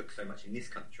surprised it's took so much in this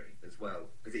country as well,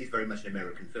 because it is very much an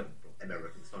American film,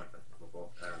 American sniper.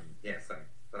 So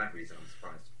for that reason, I'm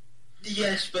surprised.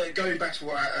 Yes, but going back to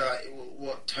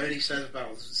what Tony says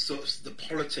about sort of the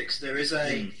politics, there is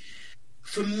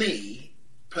for me.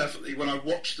 Perfectly. When I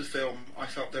watched the film, I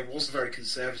felt there was a very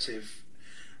conservative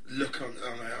look on it.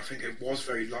 I think it was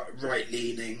very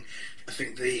right-leaning. I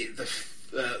think the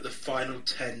final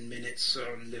 10 minutes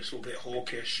are a little bit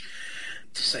hawkish,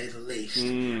 to say the least.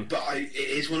 But it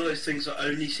is one of those things that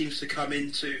only seems to come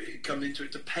into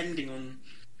it depending on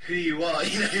who you are.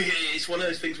 It's one of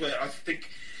those things where I think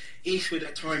Eastwood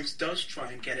at times does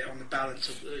try and get it on the balance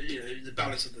of the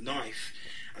balance of the knife,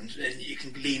 and you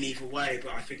can lean either way.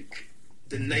 But I think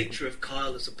the nature of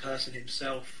Kyle as a person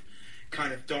himself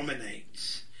kind of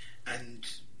dominates, and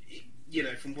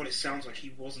from what it sounds like,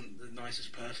 he wasn't the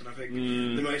nicest person. I think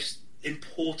the most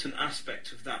important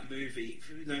aspect of that movie,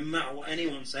 no matter what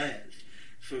anyone says,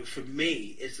 for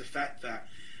me, is the fact that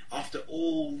after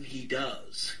all he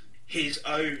does, his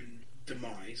own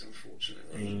demise,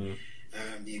 unfortunately,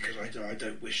 because I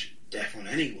don't wish death on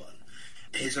anyone,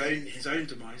 his own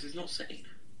demise is not seen.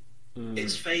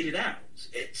 It's faded out.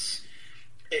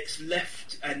 It's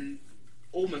left and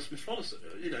almost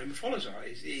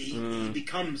mythologized. He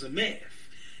becomes a myth.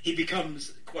 He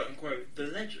becomes, quote unquote, the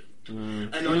legend.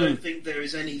 And I don't think there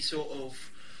is any sort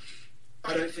of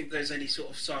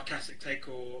sarcastic take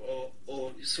or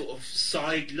sort of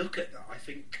side look at that. I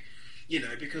think,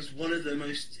 because one of the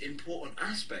most important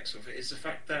aspects of it is the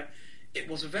fact that it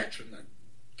was a veteran that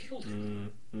killed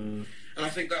him. And I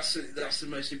think that's the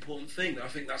most important thing. I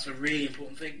think that's a really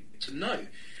important thing to know.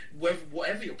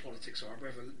 Whatever your politics are,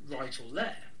 whether right or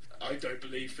left, I don't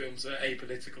believe films are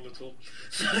apolitical at all.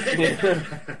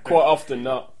 Quite often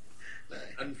not.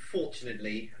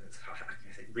 Unfortunately,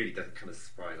 it really doesn't come as a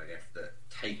surprise, I guess, that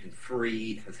Taken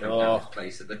 3 has held down its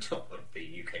place at the top of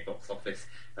the UK box office.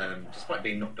 Despite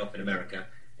being knocked off in America,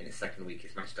 in its second week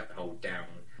it's managed to hold down,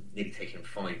 nearly taking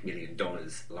 $5 million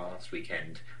last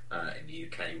weekend in the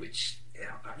UK, which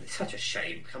it's such a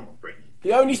shame. Come on, Britain.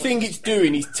 The only thing it's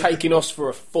doing is taking us for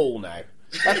a fall now.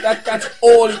 That's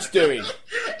all it's doing.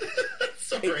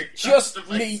 Sorry, it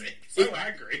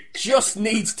just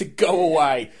needs to go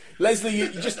away. Leslie, you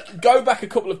just go back a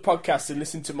couple of podcasts and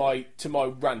listen to my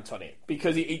rant on it,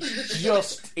 because it's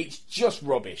just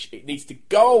rubbish. It needs to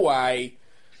go away.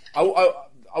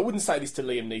 I wouldn't say this to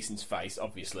Liam Neeson's face,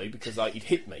 obviously, because he'd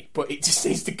hit me, but it just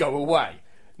needs to go away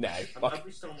now. I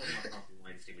wish someone like Harvey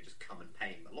Weinstein would just come and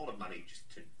pay him a lot of money just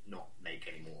to not make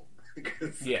any more.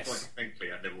 Because, quite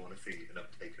frankly, I never want to see an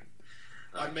Taken.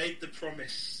 I made the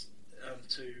promise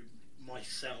to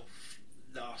myself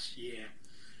last year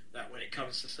that when it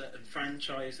comes to certain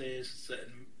franchises,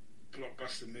 certain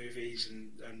blockbuster movies,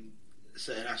 and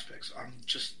certain aspects,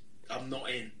 I'm not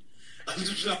in.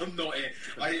 I'm not in.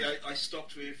 I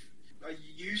stopped with. I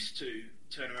used to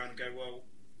turn around and go, well,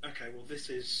 this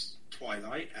is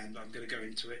Twilight, and I'm going to go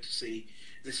into it to see.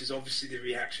 This is obviously the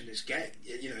reaction it's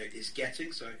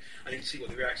getting. So I need to see what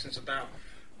the reaction is about.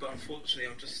 But unfortunately,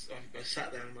 I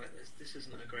sat there and I'm like, this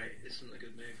isn't a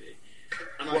good movie.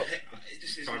 And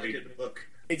this isn't a good book.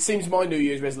 It seems my New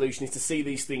Year's resolution is to see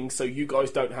these things so you guys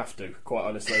don't have to, quite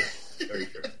honestly. Very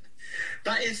true.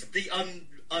 That is the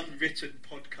unwritten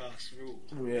podcast rule.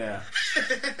 Yeah.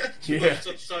 Yeah.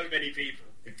 So many people.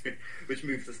 Which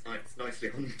moves us nicely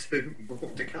on to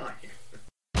Mordecai.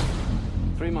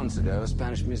 3 months ago, a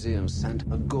Spanish museum sent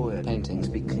a Goya painting to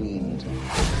be cleaned.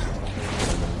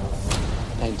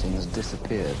 Paintings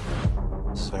disappeared.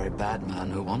 This very bad man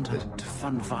who wanted to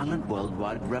fund violent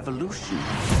worldwide revolution.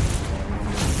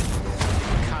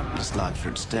 Countless lives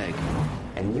were at stake.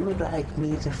 And you would like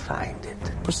me to find it?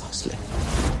 Precisely.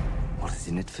 What is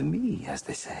in it for me, as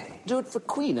they say? Do it for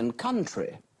Queen and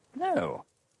country. No.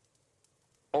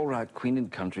 All right, Queen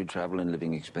and country, travel and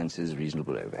living expenses,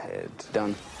 reasonable overhead.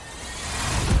 Done.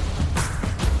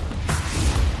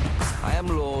 I am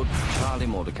Lord Charlie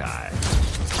Mordecai.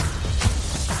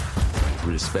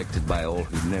 Respected by all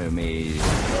who know me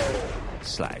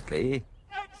slightly.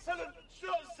 Excellent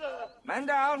shot, sir! Man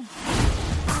down!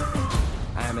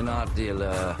 I am an art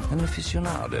dealer, an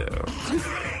aficionado.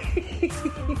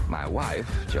 My wife,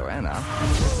 Joanna,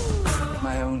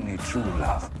 my only true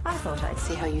love. I thought I'd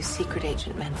see how you secret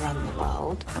agent men run the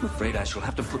world. I'm afraid I shall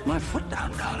have to put my foot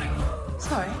down, darling.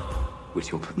 Sorry.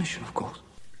 With your permission, of course.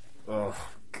 Oh,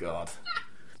 God.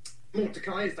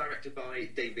 Mordecai is directed by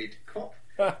David Kopp.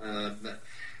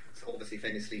 It's obviously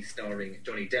famously starring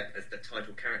Johnny Depp as the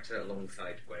title character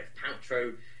alongside Gwyneth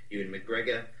Paltrow, Ewan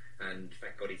McGregor, and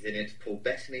thank God he's in it, Paul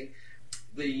Bettany.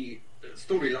 The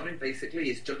storyline basically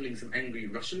is juggling some angry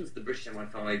Russians, the British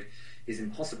MI5, his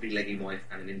impossibly leggy wife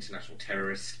and an international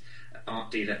terrorist,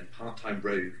 art dealer and part-time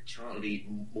rogue Charlie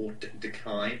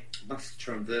Mordecai must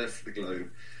traverse the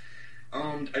globe,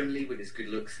 armed only with his good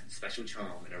looks and special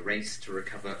charm, in a race to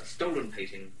recover a stolen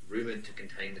painting rumoured to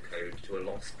contain the code to a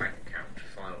lost bank account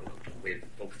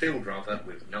filled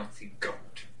with Nazi gold.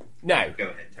 Now, go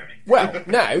ahead, Tony. Well,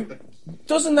 now,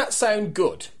 doesn't that sound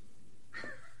good?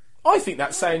 I think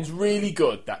that sounds really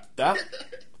good. That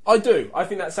I do. I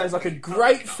think that sounds like a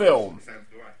great film.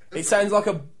 It sounds like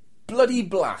a bloody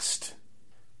blast.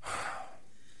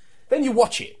 Then you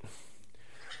watch it.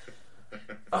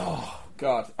 Oh,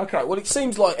 God. Okay, well, it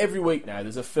seems like every week now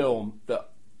there's a film that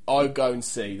I go and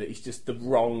see that is just the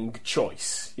wrong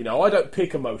choice. You know, I don't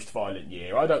pick a most violent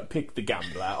year. I don't pick The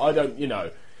Gambler. I don't, you know...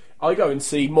 I go and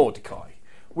see Mordecai,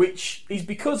 which is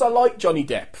because I like Johnny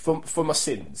Depp for my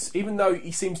sins. Even though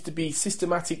he seems to be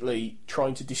systematically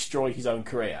trying to destroy his own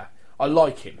career, I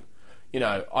like him. You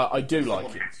know, I do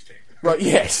like him. Right,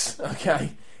 yes,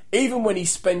 okay. Even when he's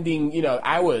spending, you know,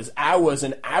 hours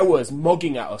and hours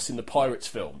mogging at us in the Pirates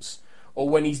films, or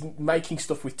when he's making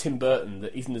stuff with Tim Burton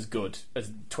that isn't as good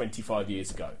as 25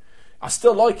 years ago, I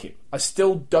still like him. I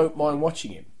still don't mind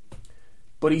watching him.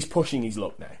 But he's pushing his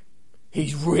luck now.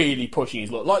 He's really pushing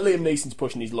his luck. Like Liam Neeson's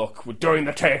pushing his luck with doing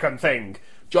the Taken thing.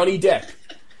 Johnny Depp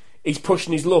is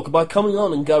pushing his luck by coming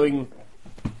on and going...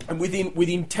 And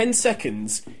within 10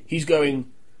 seconds, he's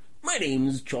going, "My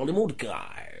name's Charlie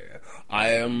Mordecai.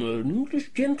 I am an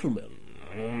English gentleman.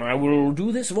 I will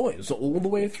do this voice all the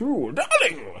way through.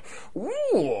 Darling!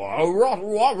 Ooh,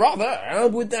 rather,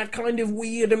 with that kind of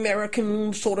weird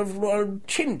American sort of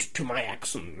tint to my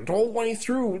accent all the way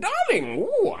through. Darling!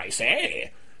 Ooh, I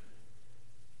say..."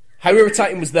 How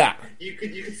irritating was that? You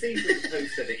could see from the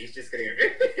poster that he's just going to go,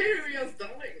 "Yes,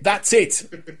 darling." That's it.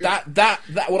 That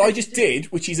what I just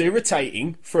did, which is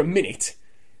irritating for a minute,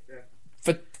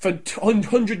 for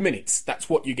 100 minutes, that's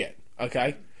what you get,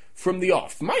 okay? From the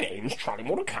off, "My name's Charlie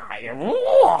Mordecai." He can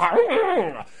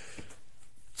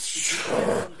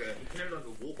no longer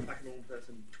walk like a normal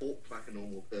person, talk like a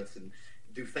normal person,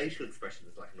 do facial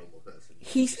expressions like a normal person.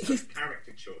 He's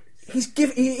character choice.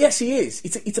 Yes, he is.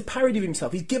 It's a parody of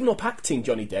himself. He's given up acting,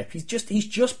 Johnny Depp. He's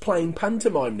just playing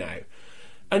pantomime now,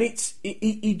 and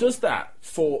he does that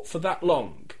for that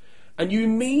long, and you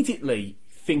immediately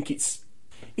think it's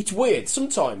weird.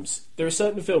 Sometimes there are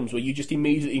certain films where you just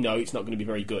immediately know it's not going to be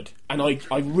very good, and I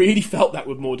really felt that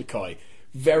with Mordecai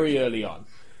very early on.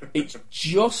 It's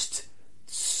just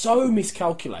so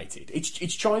miscalculated.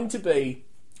 It's trying to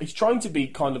be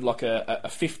kind of like a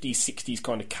 50s, 60s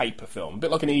kind of caper film, a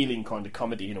bit like an Ealing kind of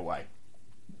comedy in a way.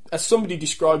 As somebody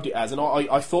described it as, and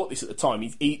I thought this at the time,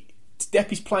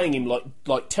 Depp is playing him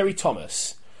like Terry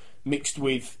Thomas mixed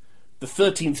with the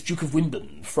 13th Duke of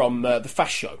Windburn from The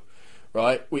Fast Show,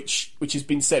 right? Which has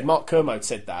been said. Mark Kermode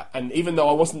said that, and even though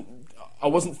I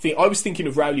was thinking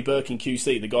of Rowley Burke in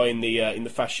QC, the guy in the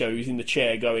Fast Show who's in the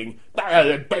chair going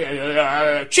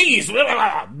cheese.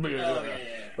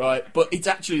 Right, but it's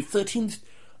actually the 13th...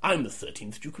 I'm the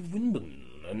 13th Duke of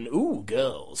Windburn, and ooh,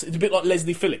 girls. It's a bit like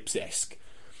Leslie Phillips-esque.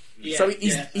 Yeah, so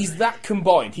he's that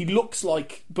combined. He looks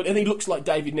like... But then he looks like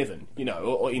David Niven, you know,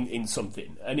 or in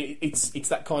something. And it's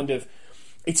that kind of...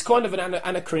 It's kind of an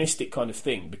anachronistic kind of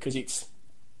thing, because it's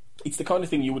it's the kind of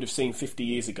thing you would have seen 50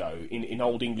 years ago in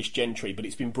Old English gentry, but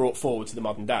it's been brought forward to the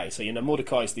modern day. So,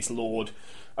 Mordecai's this lord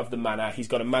of the manor. He's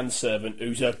got a manservant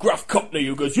who's a gruff cockney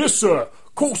who goes, "Yes, sir,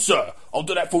 of course, sir, I'll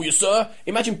do that for you, sir."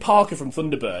 Imagine Parker from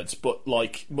Thunderbirds, but,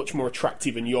 like, much more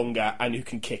attractive and younger and who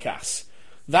can kick ass.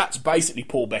 That's basically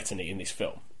Paul Bettany in this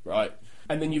film, right?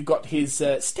 And then you've got his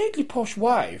stately posh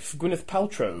wife, Gwyneth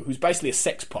Paltrow, who's basically a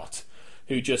sex pot,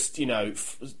 who just,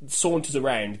 saunters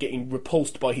around getting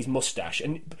repulsed by his moustache.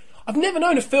 And I've never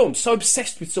known a film so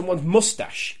obsessed with someone's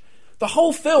moustache. The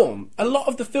whole film, a lot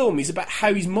of the film is about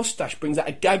how his moustache brings out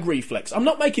a gag reflex. I'm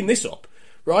not making this up,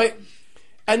 right?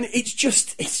 And it's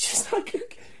just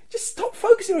like, just stop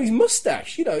focusing on his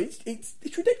moustache.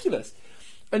 It's ridiculous.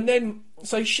 And then,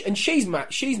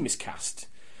 she's miscast,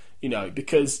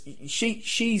 because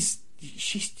she's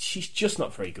just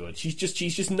not very good. She's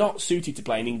just not suited to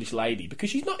play an English lady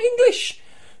because she's not English.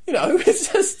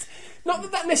 It's just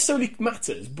not that necessarily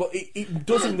matters, but it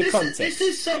does in the context. This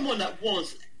is someone that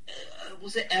was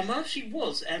it Emma? She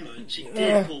was Emma, and she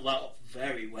did pull that off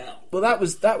very well. Well,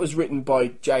 that was written by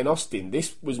Jane Austen.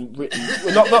 This was written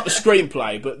not the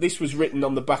screenplay, but this was written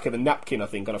on the back of a napkin, I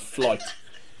think, on a flight.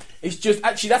 It's just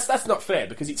actually that's not fair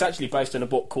because it's actually based on a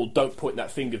book called "Don't Point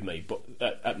That Finger at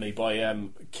Me," by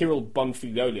Kirill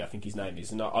Bonfiglioli, I think his name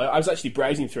is. And I was actually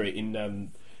browsing through it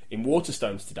in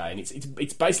Waterstones today, and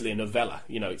it's basically a novella.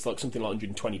 It's like something like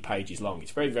 120 pages long. It's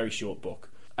a very, very short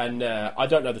book, and I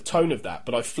don't know the tone of that,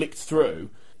 but I flicked through.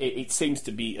 It seems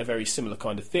to be a very similar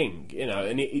kind of thing,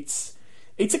 and it's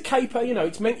a caper.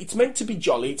 It's meant to be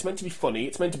jolly. It's meant to be funny.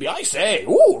 It's meant to be, I say,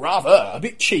 rather a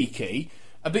bit cheeky.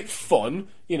 A bit fun,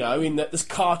 in that there's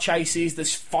car chases,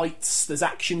 there's fights, there's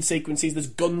action sequences, there's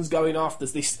guns going off,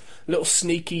 there's this little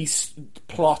sneaky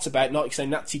plot about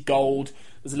Nazi gold,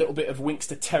 there's a little bit of winks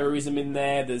to terrorism in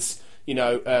there, there's,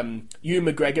 Ewan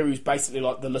McGregor, who's basically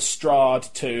like the Lestrade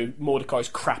to Mordecai's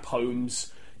crap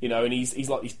Holmes, and he's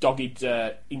like this dogged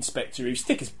inspector who's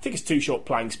thick as two short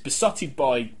planks, besotted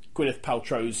by Gwyneth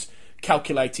Paltrow's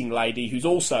calculating lady, who's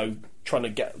also trying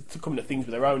to come at things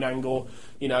with their own angle.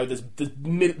 There's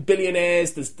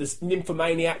billionaires, there's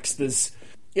nymphomaniacs, there's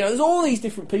all these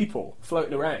different people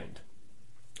floating around,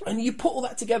 and you put all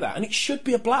that together, and it should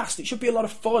be a blast. It should be a lot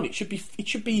of fun. It should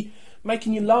be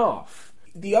making you laugh.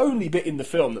 The only bit in the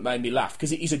film that made me laugh,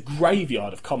 because it is a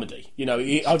graveyard of comedy.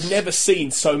 I've never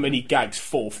seen so many gags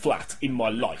fall flat in my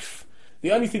life.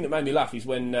 The only thing that made me laugh is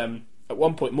when at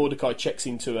one point Mordecai checks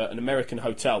into an American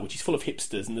hotel, which is full of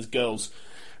hipsters, and there's girls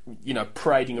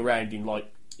parading around in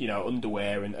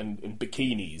underwear and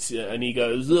bikinis, and he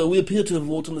goes, "We appear to have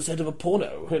walked on the set of a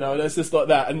porno," and it's just like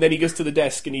that. And then he goes to the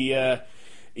desk and he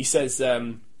says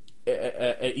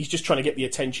he's just trying to get the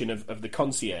attention of the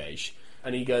concierge,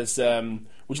 and he goes,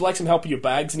 "Would you like some help with your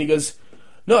bags?" And he goes,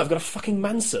 "No, I've got a fucking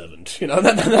manservant."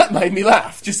 That made me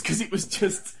laugh just because it was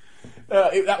just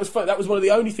that was fun. That was one of the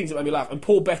only things that made me laugh. And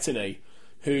Paul Bettany,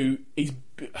 who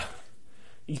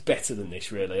he's better than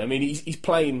this, really. I mean, he's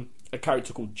playing a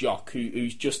character called Jock,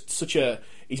 who's just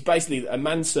he's basically a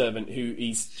manservant who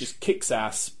just kicks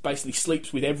ass, basically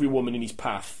sleeps with every woman in his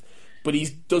path, but he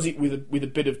does it with a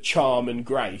bit of charm and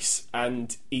grace,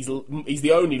 and he's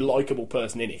the only likeable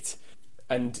person in it.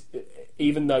 And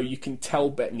even though you can tell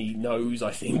Bettany knows,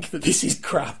 I think, that this is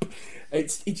crap,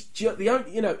 it's just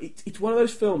it's one of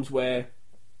those films where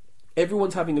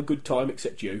everyone's having a good time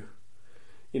except you.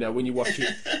 When you watch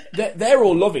it, they're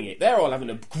all loving it. They're all having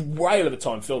a whale of a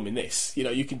time filming this.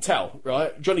 You can tell,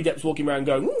 right? Johnny Depp's walking around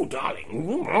going, "Oh,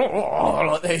 darling,"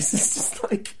 like this. It's just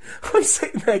like, I'm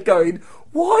sitting there going,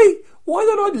 why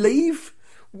don't I leave?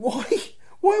 Why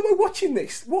am I watching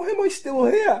this? Why am I still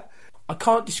here? I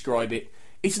can't describe it.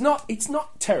 It's not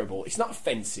terrible. It's not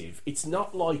offensive. It's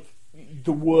not like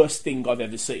the worst thing I've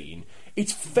ever seen.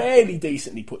 It's fairly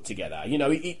decently put together.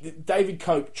 David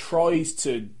Cope tries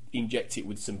to inject it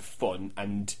with some fun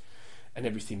and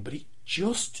everything, but it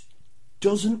just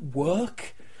doesn't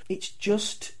work. It's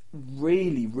just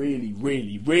really, really,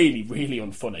 really, really, really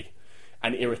unfunny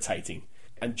and irritating.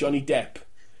 And Johnny Depp,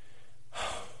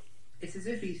 it's as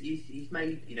if he's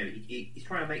made, he's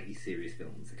trying to make these serious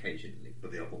films occasionally,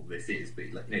 but what this is, but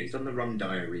he's done The Rum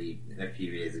Diary a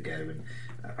few years ago, and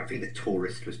I think The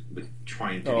Tourist was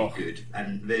trying to be good,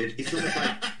 and it's almost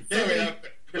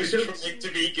like was trying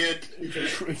to be good.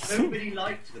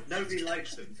 Nobody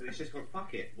likes them, so it's just gone,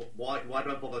 fuck it. Why do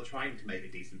I bother trying to make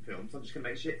a decent film? So I'm just going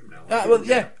to make shit from now on.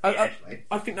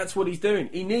 I think that's what he's doing.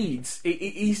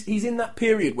 He's in that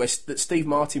period that Steve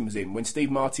Martin was in, when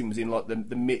Steve Martin was in like the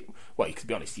mid. Well, you could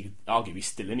be honest, you argue he's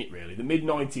still in it really. The mid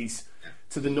 '90s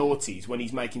to the noughties, when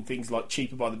he's making things like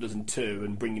Cheaper by the Dozen 2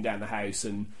 and Bringing Down the House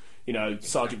and you know,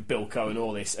 Sergeant Bilko and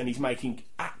all this, and he's making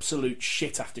absolute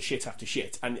shit after shit after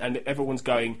shit, and everyone's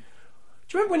going,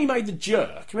 do you remember when he made The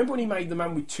Jerk? Remember when he made The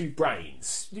Man with Two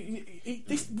Brains?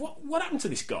 What happened to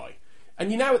this guy? And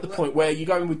you're now at the point where you're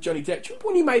going with Johnny Depp. Do you remember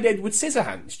when he made Edward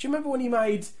Scissorhands? Do you remember when he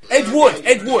made Ed Wood,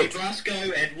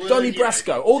 Donnie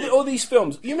Brasco, all these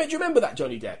films? Do you remember that,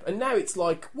 Johnny Depp? And now it's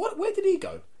like, where did he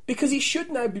go? Because he should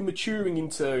now be maturing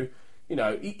into, you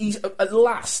know, at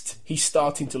last he's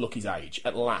starting to look his age.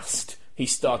 At last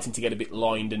he's starting to get a bit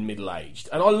lined and middle-aged,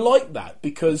 and I like that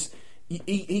because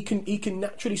he could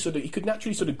naturally sort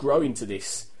of grow into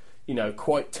this, you know,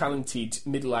 quite talented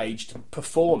middle-aged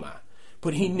performer.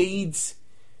 But he needs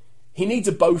a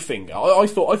Bowfinger. I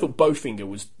thought Bowfinger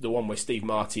was the one where Steve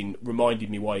Martin reminded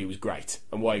me why he was great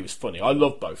and why he was funny. I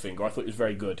love Bowfinger. I thought it was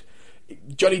very good.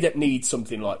 Johnny Depp needs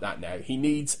something like that now. He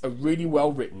needs a really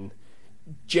well-written,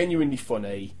 genuinely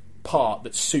funny part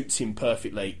that suits him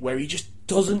perfectly, where he just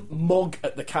doesn't mug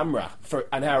at the camera for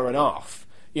an hour and a half.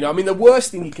 You know, I mean, the worst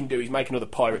thing he can do is make another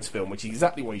Pirates film, which is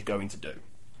exactly what he's going to do.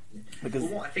 Because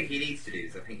what I think he needs to do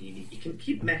is, he can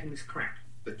keep making this crap,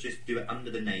 but just do it under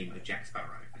the name of Jack Sparrow,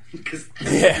 because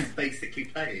he's basically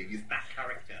playing is that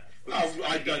character.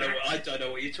 I don't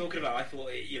know what you're talking about. I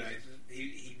thought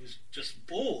he was just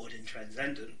bored in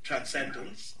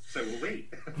Transcendence. So were we.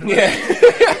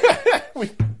 Yeah, we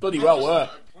bloody well were.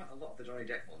 Quite a lot of the Johnny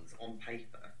Depp ones on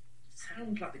paper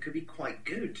sound like they could be quite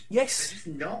good. Yes, they're just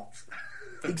not.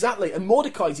 Exactly, and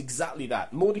Mordecai's exactly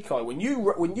that. Mordecai, when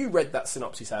you read that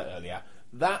synopsis out earlier.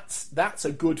 That's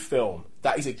a good film.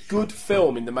 That is a good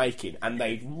film in the making, and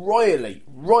they've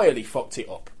royally fucked it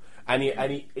up. And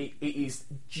it is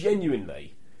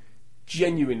genuinely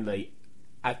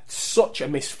such a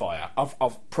misfire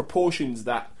of proportions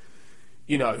that,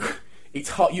 you know, it's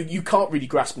hard. You can't really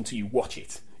grasp until you watch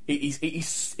it.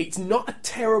 It's not a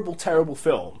terrible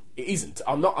film. It isn't.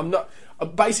 I'm not.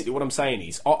 Basically, what I'm saying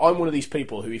is, I'm one of these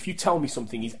people who, if you tell me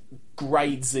something is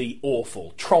grade Z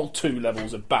awful, Troll 2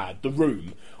 levels of bad, The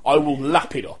Room, I will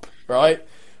lap it up, right?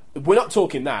 We're not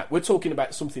talking that. We're talking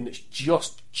about something that's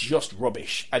just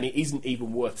rubbish, and it isn't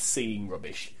even worth seeing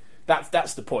rubbish.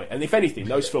 That's the point. And if anything,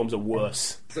 those films are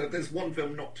worse. So there's one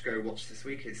film not to go watch this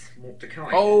week. It's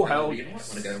Mordecai. Oh, hell you might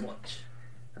want to go and watch.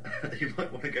 You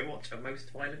might want to go watch A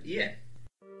Most Violent Year.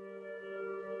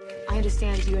 I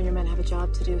understand you and your men have a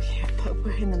job to do here, but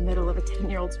we're in the middle of a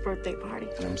 10-year-old's birthday party.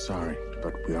 And I'm sorry,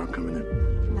 but we are coming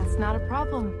in. That's not a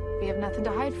problem. We have nothing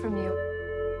to hide from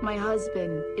you. My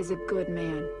husband is a good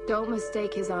man. Don't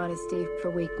mistake his honesty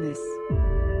for weakness.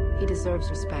 He deserves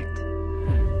respect.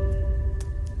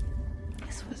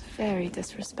 This was very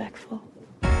disrespectful.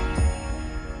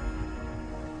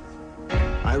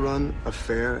 I run a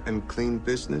fair and clean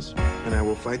business, and I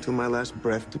will fight to my last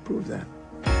breath to prove that.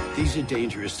 These are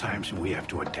dangerous times, and we have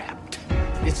to adapt.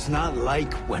 It's not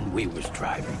like when we was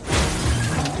driving.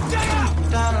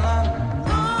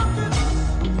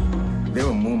 There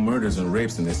were more murders and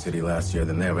rapes in this city last year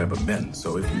than there have ever been.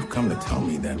 So if you've come to tell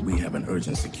me that we have an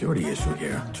urgent security issue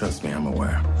here, trust me, I'm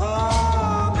aware.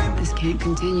 This can't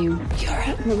continue. You're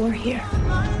at war here.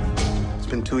 It's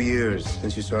been 2 years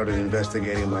since you started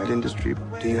investigating my industry.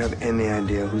 Do you have any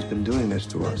idea who's been doing this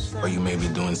to us? Or you may be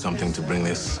doing something to bring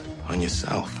this on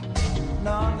yourself.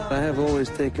 I have always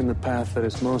taken the path that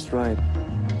is most right.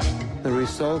 The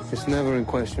result is never in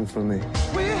question for me.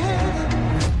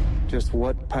 Just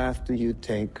what path do you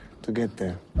take to get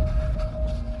there?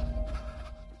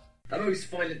 A Most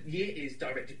Violent Year is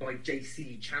directed by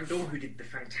J.C. Chandor, who did the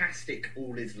fantastic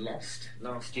All Is Lost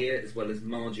last year, as well as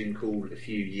Margin Call a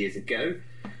few years ago.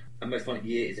 A Most Violent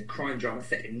Year is a crime drama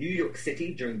set in New York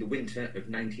City during the winter of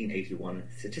 1981,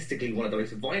 statistically one of the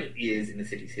most violent years in the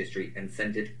city's history, and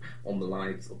centred on the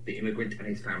lives of the immigrant and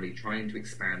his family trying to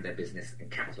expand their business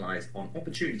and capitalise on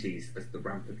opportunities as the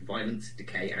rampant violence,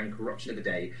 decay and corruption of the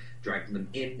day dragged them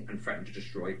in and threatened to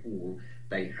destroy all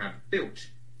they have built.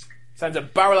 Sounds a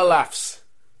barrel of laughs.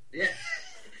 Yeah.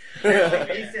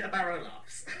 Is it a barrel of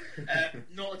laughs?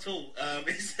 Not at all.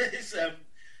 It's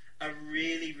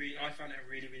I found it a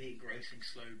really engrossing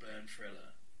slow burn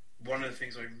thriller. One of the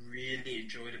things I really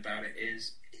enjoyed about it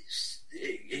is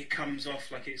it comes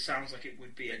off like it sounds like it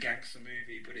would be a gangster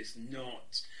movie, but it's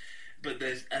not. But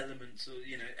there's elements of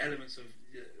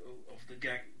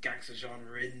the gangster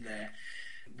genre in there.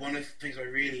 One of the things I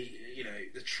really,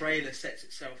 the trailer sets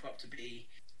itself up to be.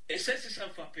 It sets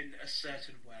itself up in a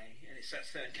certain way, and it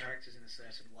sets certain characters in a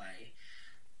certain way.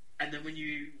 And then when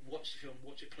you watch the film,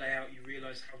 watch it play out, you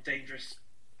realise how dangerous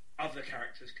other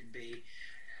characters can be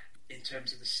in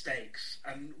terms of the stakes.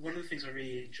 And one of the things I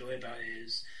really enjoy about it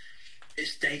is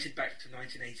it's dated back to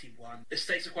 1981. The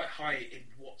stakes are quite high in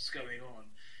what's going on.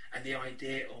 and the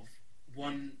idea of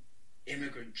one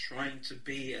immigrant trying to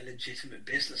be a legitimate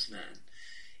businessman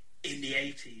in the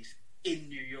 80s in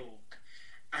New York,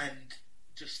 and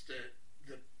just the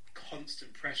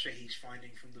constant pressure he's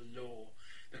finding from the law,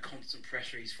 the constant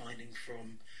pressure he's finding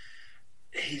from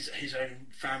his own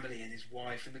family and his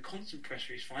wife, and the constant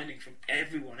pressure he's finding from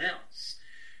everyone else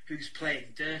who's playing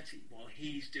dirty while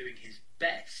he's doing his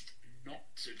best not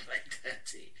to play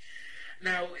dirty.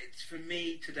 Now, it's for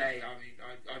me today, I mean,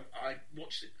 I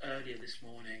watched it earlier this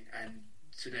morning, and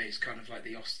today is kind of like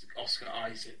the Oscar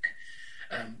Isaac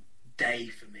day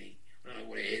for me. I don't know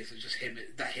what it is. It's just him in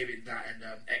that and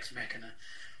Ex Machina.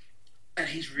 And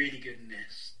he's really good in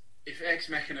this. If Ex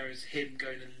Machina is him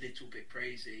going a little bit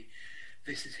crazy,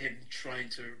 this is him trying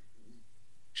to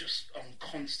just on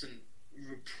constant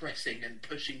repressing and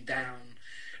pushing down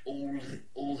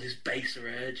all his baser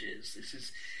urges. This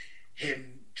is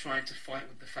him trying to fight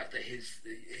with the fact that his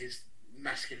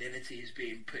masculinity is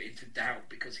being put into doubt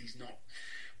because he's not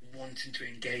wanting to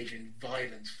engage in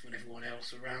violence when everyone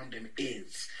else around him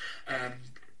is.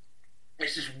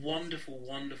 It's this wonderful,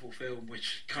 wonderful film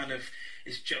which kind of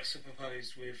is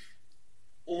juxtaposed with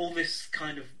all this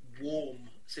kind of warm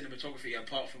cinematography,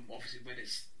 apart from obviously when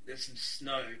there's some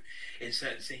snow in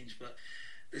certain scenes, but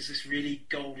there's this really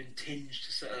golden tinge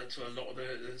to a lot of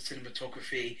the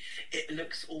cinematography. It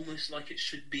looks almost like it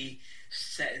should be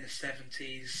set in the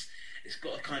 70s. It's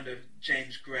got a kind of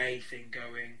James Gray thing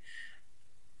going,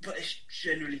 but it's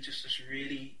generally just this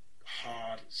really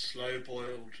hard,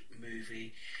 slow-boiled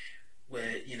movie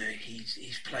where, you know,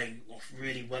 he's playing off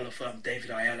really well off David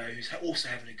Aiello, who's also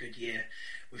having a good year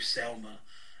with Selma,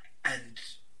 and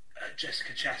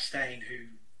Jessica Chastain, who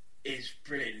is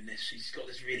brilliant in this. She's got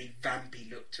this really vampy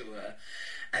look to her,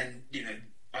 and, you know,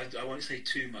 I won't say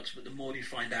too much, but the more you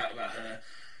find out about her,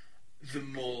 the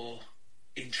more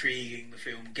intriguing the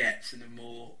film gets, and the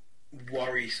more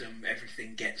worrisome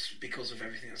everything gets because of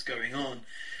everything that's going on.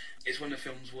 It's one of the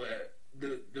films where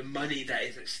the money that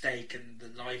is at stake and the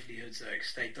livelihoods that are at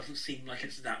stake doesn't seem like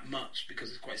it's that much because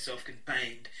it's quite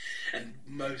self-contained, and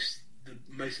most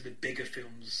of the bigger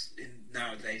films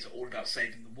nowadays are all about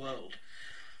saving the world.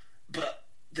 But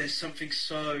there's something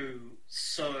so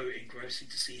engrossing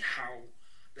to see how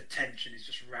the tension is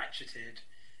just ratcheted,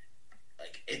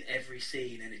 like, in every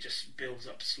scene, and it just builds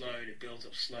up slow.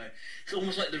 It's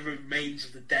almost like the remains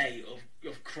of the day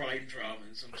of crime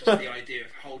dramas, and just the idea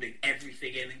of holding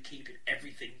everything in and keeping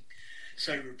everything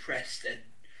so repressed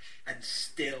and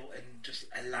still, and just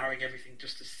allowing everything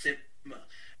just to simmer.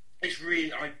 It's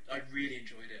really, I really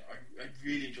enjoyed it. I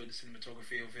really enjoyed the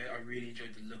cinematography of it. I really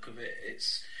enjoyed the look of it.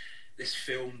 It's this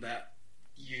film that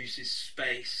uses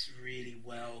space really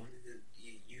well.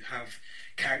 You have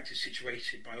characters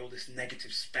situated by all this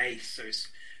negative space, so it's,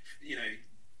 you know,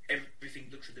 everything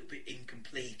looks a little bit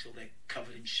incomplete, or they're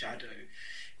covered in shadow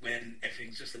when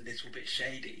everything's just a little bit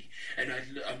shady. And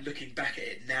I'm looking back at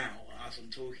it now as I'm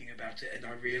talking about it, and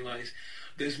I realise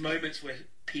there's moments where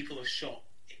people are shot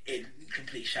in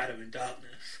complete shadow and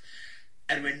darkness,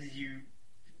 and when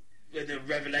the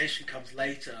revelation comes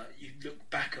later, you look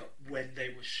back at when they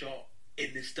were shot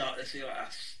in this darkness, and you're like,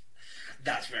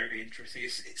 that's very interesting.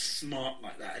 It's smart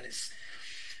like that, and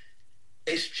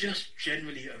it's just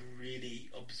generally a really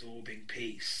absorbing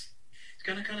piece. It's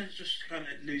going to kind of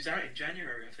lose out in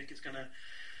January. I think it's going to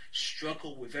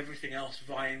struggle with everything else,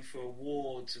 vying for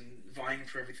awards and vying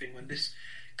for everything, when this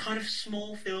kind of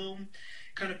small film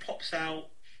kind of pops out.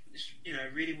 It's, you know,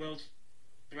 really well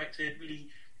directed, really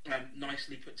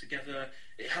nicely put together.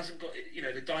 It hasn't got, you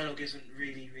know, the dialogue isn't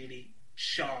really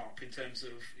sharp in terms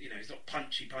of, you know, it's not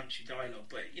punchy dialogue,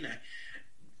 but, you know,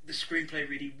 the screenplay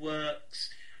really works.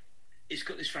 It's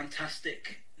got this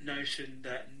fantastic notion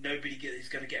that nobody is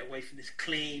going to get away from this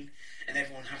clean, and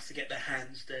everyone has to get their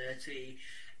hands dirty.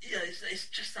 Yeah, it's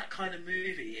just that kind of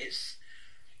movie. It's,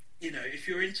 you know, if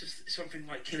you're into something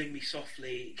like Killing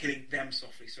Them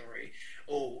Softly,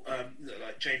 or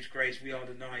like James Gray's We Own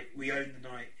the Night,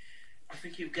 I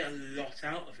think you'll get a lot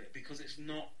out of it, because it's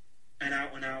not an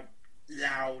out-and-out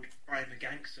loud I'm a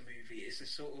gangster movie. It's a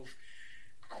sort of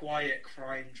quiet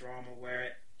crime drama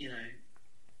where, you know,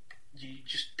 you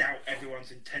just doubt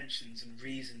everyone's intentions and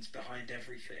reasons behind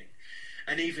everything.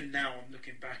 And even now, I'm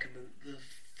looking back, and the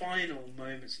final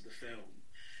moments of the film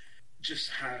just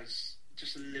has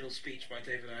just a little speech by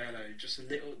David Aiello, just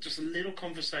a little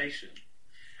conversation,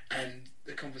 and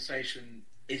the conversation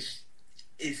is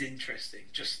interesting.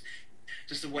 Just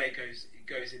the way it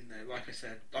goes in there. Like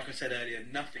I said earlier,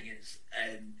 nothing is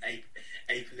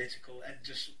apolitical, and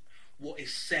just what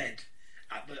is said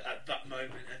at that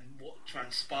moment and what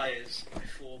transpires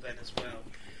before then as well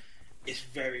it's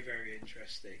very, very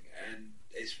interesting, and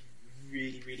it's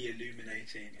really, really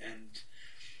illuminating. And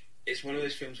it's one of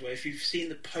those films where if you've seen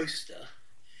the poster,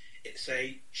 it's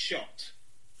a shot,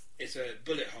 it's a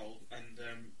bullet hole, and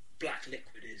black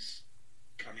liquid is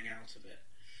coming out of it.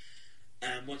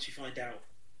 And once you find out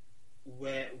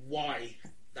why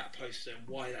that poster and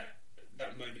why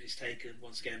that moment is taken,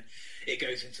 once again, it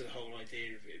goes into the whole idea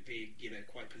of it being,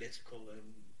 quite political,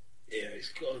 and it's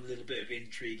got a little bit of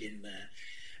intrigue in there.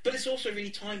 But it's also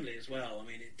really timely as well. I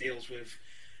mean, it deals with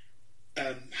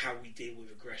how we deal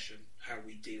with aggression,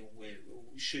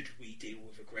 should we deal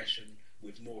with aggression,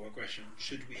 with more aggression,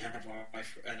 should we have an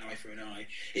eye for an eye.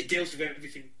 It deals with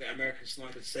everything that American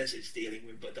Sniper says it's dealing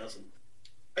with but doesn't.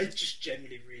 It's just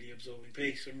generally really absorbing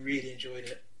piece. I really enjoyed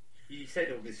it. You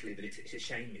said obviously that it's a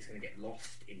shame it's going to get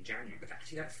lost in January, but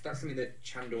actually that's something that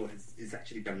Chandor has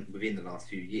actually done within the last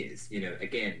few years.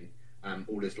 Again,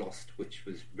 All Is Lost, which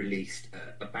was released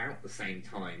about the same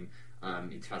time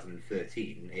in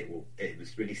 2013. It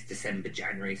was released December,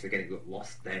 January, so again it got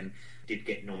lost then. Did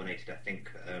get nominated, I think,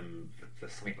 for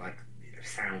something like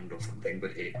sound or something,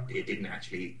 but it didn't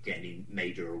actually get any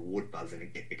major award buzz, and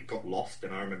it got lost.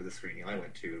 And I remember the screening I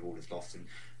went to of All Is Lost, and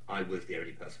I was the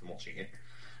only person watching it.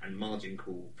 And Margin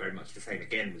Call, very much the same,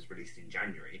 again was released in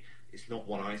January. It's not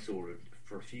one I saw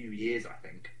for a few years, I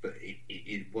think, but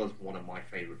it was one of my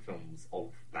favourite films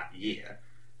of that year.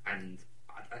 And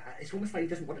it's almost like he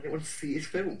doesn't want anyone to see his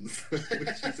films, which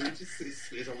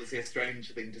is obviously a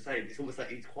strange thing to say. But it's almost like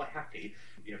he's quite happy.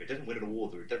 If it doesn't win an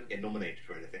award or it doesn't get nominated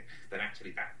for anything, then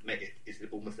actually that is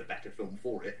almost a better film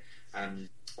for it.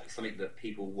 Something that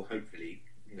people will hopefully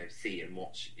see and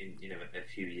watch in a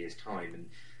few years' time,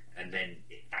 and then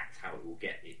that's how it will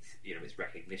get its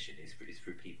recognition is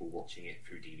through people watching it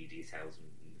through DVD sales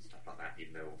and stuff like that.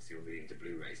 Even though obviously we're moving to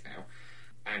Blu-rays now.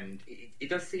 And it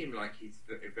does seem like he's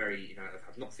very,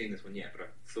 I've not seen this one yet, but I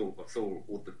saw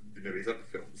all his other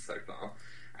films so far,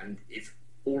 and it's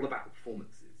all about the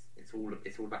performances. It's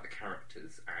all about the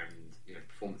characters and the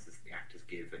performances the actors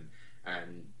give,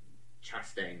 and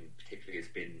Chastain particularly has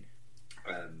been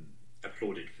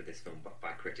applauded for this film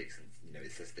by critics, and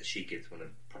it says that she gives one of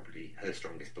probably her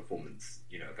strongest performance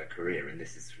of her career, and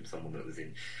this is from someone that was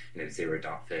in Zero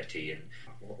Dark 30 and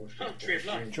Tree of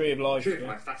Life. Tree of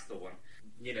Life, that's the one.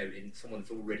 In someone that's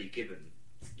already given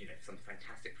some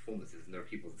fantastic performances, and there are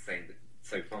people saying that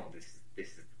so far this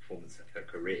is the performance of her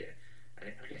career,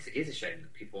 and I guess it is a shame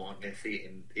that people aren't going to see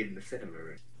it in the cinema.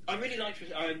 I really like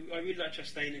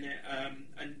Chastain in it,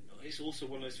 and it's also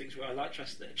one of those things where I like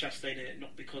Chastain in it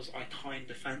not because I kind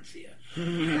of fancy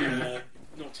her,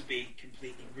 not to be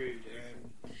completely rude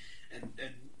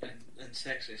and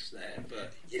sexist there,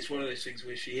 but it's one of those things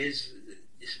where she is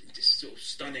this sort of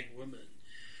stunning woman,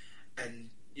 and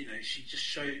she just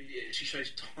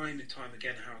shows time and time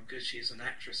again how good she is an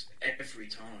actress every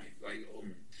time.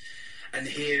 And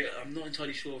here I'm not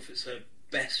entirely sure if it's her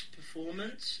best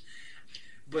performance,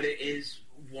 but it is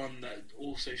one that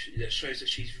also that shows that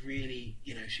she's really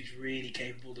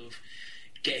capable of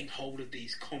getting hold of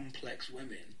these complex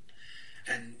women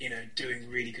and doing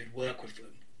really good work with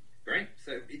them. Great.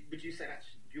 So would you say that's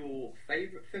your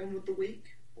favourite film of the week,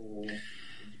 or would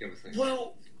you go with something?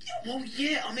 Well,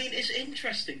 yeah. I mean, it's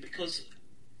interesting because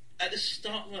at the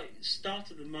start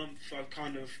of the month,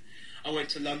 I went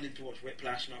to London to watch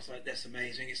Whiplash, and I was like, "That's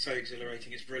amazing! It's so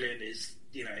exhilarating! It's brilliant! It's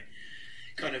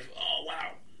kind of oh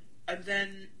wow!" And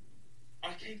then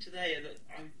I came today,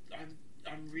 and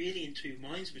I'm really in two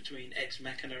minds between Ex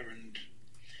Machina and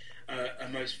A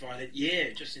Most Violent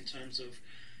Year, just in terms of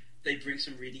they bring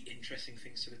some really interesting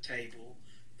things to the table.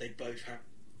 They both have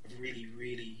really,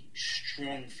 really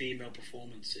strong female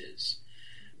performances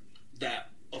that,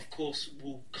 of course,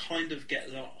 will kind of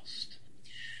get lost.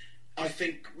 I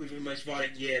think with A Most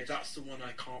Violent Year, that's the one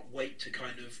I can't wait to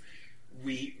kind of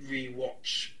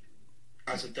re-watch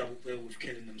as a double bill with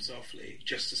Killing Them Softly,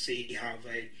 just to see how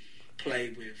they play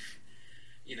with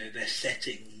their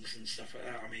settings and stuff like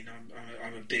that. I mean,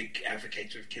 I'm a big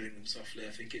advocate of Killing Them Softly.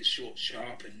 I think it's short,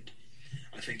 sharp, and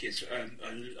I think it's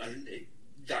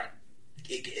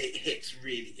it hits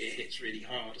really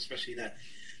hard, especially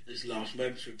those last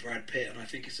moments with Brad Pitt, and I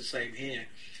think it's the same here.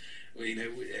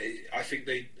 I think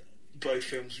both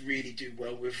films really do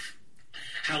well with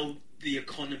how the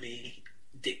economy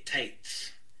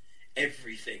dictates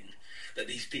everything that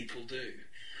these people do,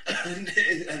 and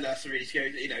that's really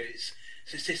scary. It's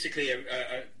statistically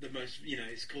the most.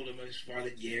 It's called A Most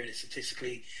Violent Year, and it's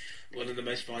statistically one of the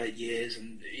most violent years.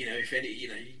 And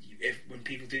if when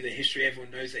people do their history,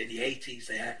 everyone knows that in the 80s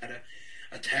they had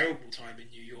a terrible time in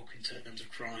New York in terms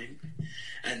of crime,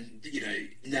 and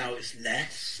now it's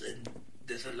less, and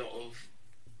there's a lot of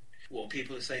what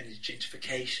people are saying is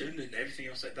gentrification and everything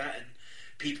else like that, and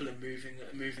people are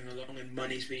moving along, and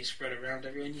money's being spread around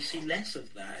everywhere, and you see less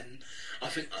of that. And I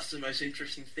think that's the most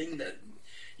interesting thing, that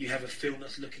you have a film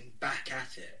that's looking back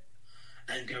at it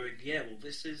and going, yeah, well,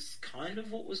 this is kind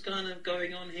of what was kind of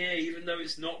going on here, even though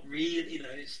it's not really,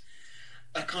 it's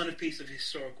a kind of piece of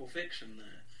historical fiction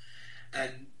there.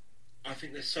 And I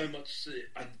think there's so much to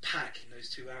unpack in those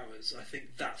 2 hours. I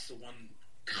think that's the one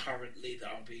currently that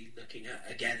I'll be looking at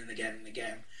again and again and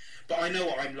again. But I know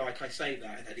what I'm like. I say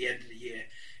that, and at the end of the year,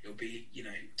 it'll be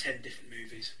 10 different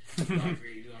movies that I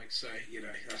really like. So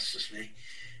that's just me.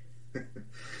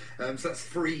 So that's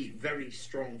 3 very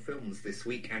strong films this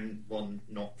week, and 1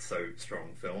 not so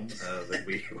strong film that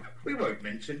we won't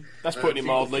mention. That's putting it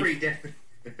mildly.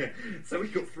 So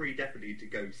we've got 3 definitely to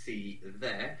go see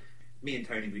there. Me and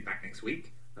Tony will be back next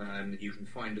week. You can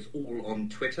find us all on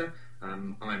Twitter.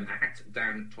 I'm at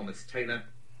Dan Thomas Taylor.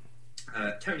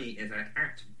 Tony is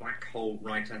at Black Hole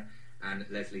Writer, and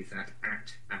Leslie's at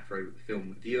Afro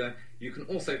Film Viewer. You can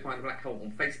also find the Black Hole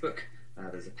on Facebook.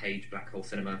 There's a page, Black Hole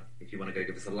Cinema, if you want to go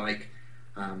give us a like.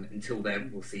 Until then,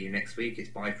 we'll see you next week. It's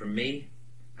bye from me,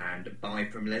 and bye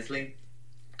from Leslie.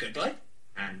 Goodbye.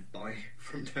 And bye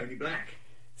from Tony Black.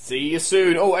 See you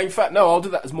soon. Oh, in fact, no, I'll do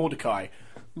that as Mordecai.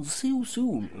 See you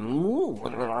soon.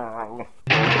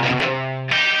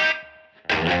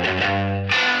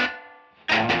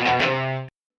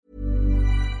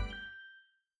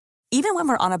 Even when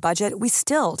we're on a budget, we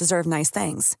still deserve nice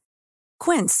things.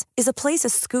 Quince is a place to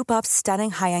scoop up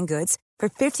stunning high-end goods for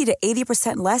 50 to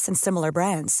 80% less than similar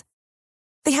brands.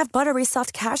 They have buttery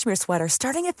soft cashmere sweaters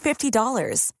starting at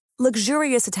 $50,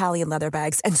 luxurious Italian leather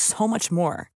bags, and so much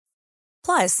more.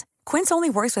 Plus, Quince only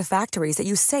works with factories that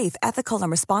use safe, ethical, and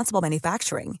responsible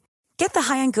manufacturing. Get the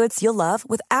high-end goods you'll love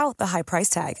without the high price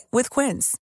tag with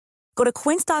Quince. Go to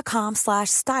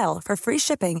quince.com/style for free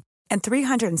shipping and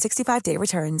 365-day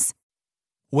returns.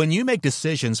 When you make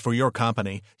decisions for your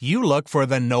company, you look for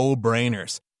the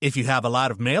no-brainers. If you have a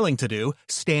lot of mailing to do,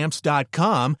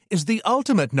 Stamps.com is the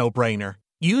ultimate no-brainer.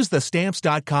 Use the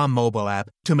Stamps.com mobile app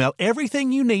to mail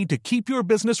everything you need to keep your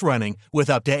business running with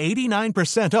up to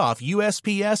 89% off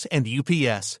USPS and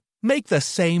UPS. Make the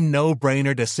same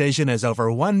no-brainer decision as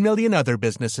over 1 million other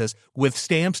businesses with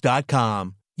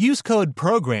Stamps.com. Use code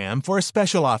PROGRAM for a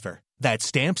special offer. That's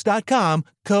Stamps.com,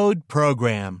 code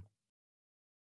PROGRAM.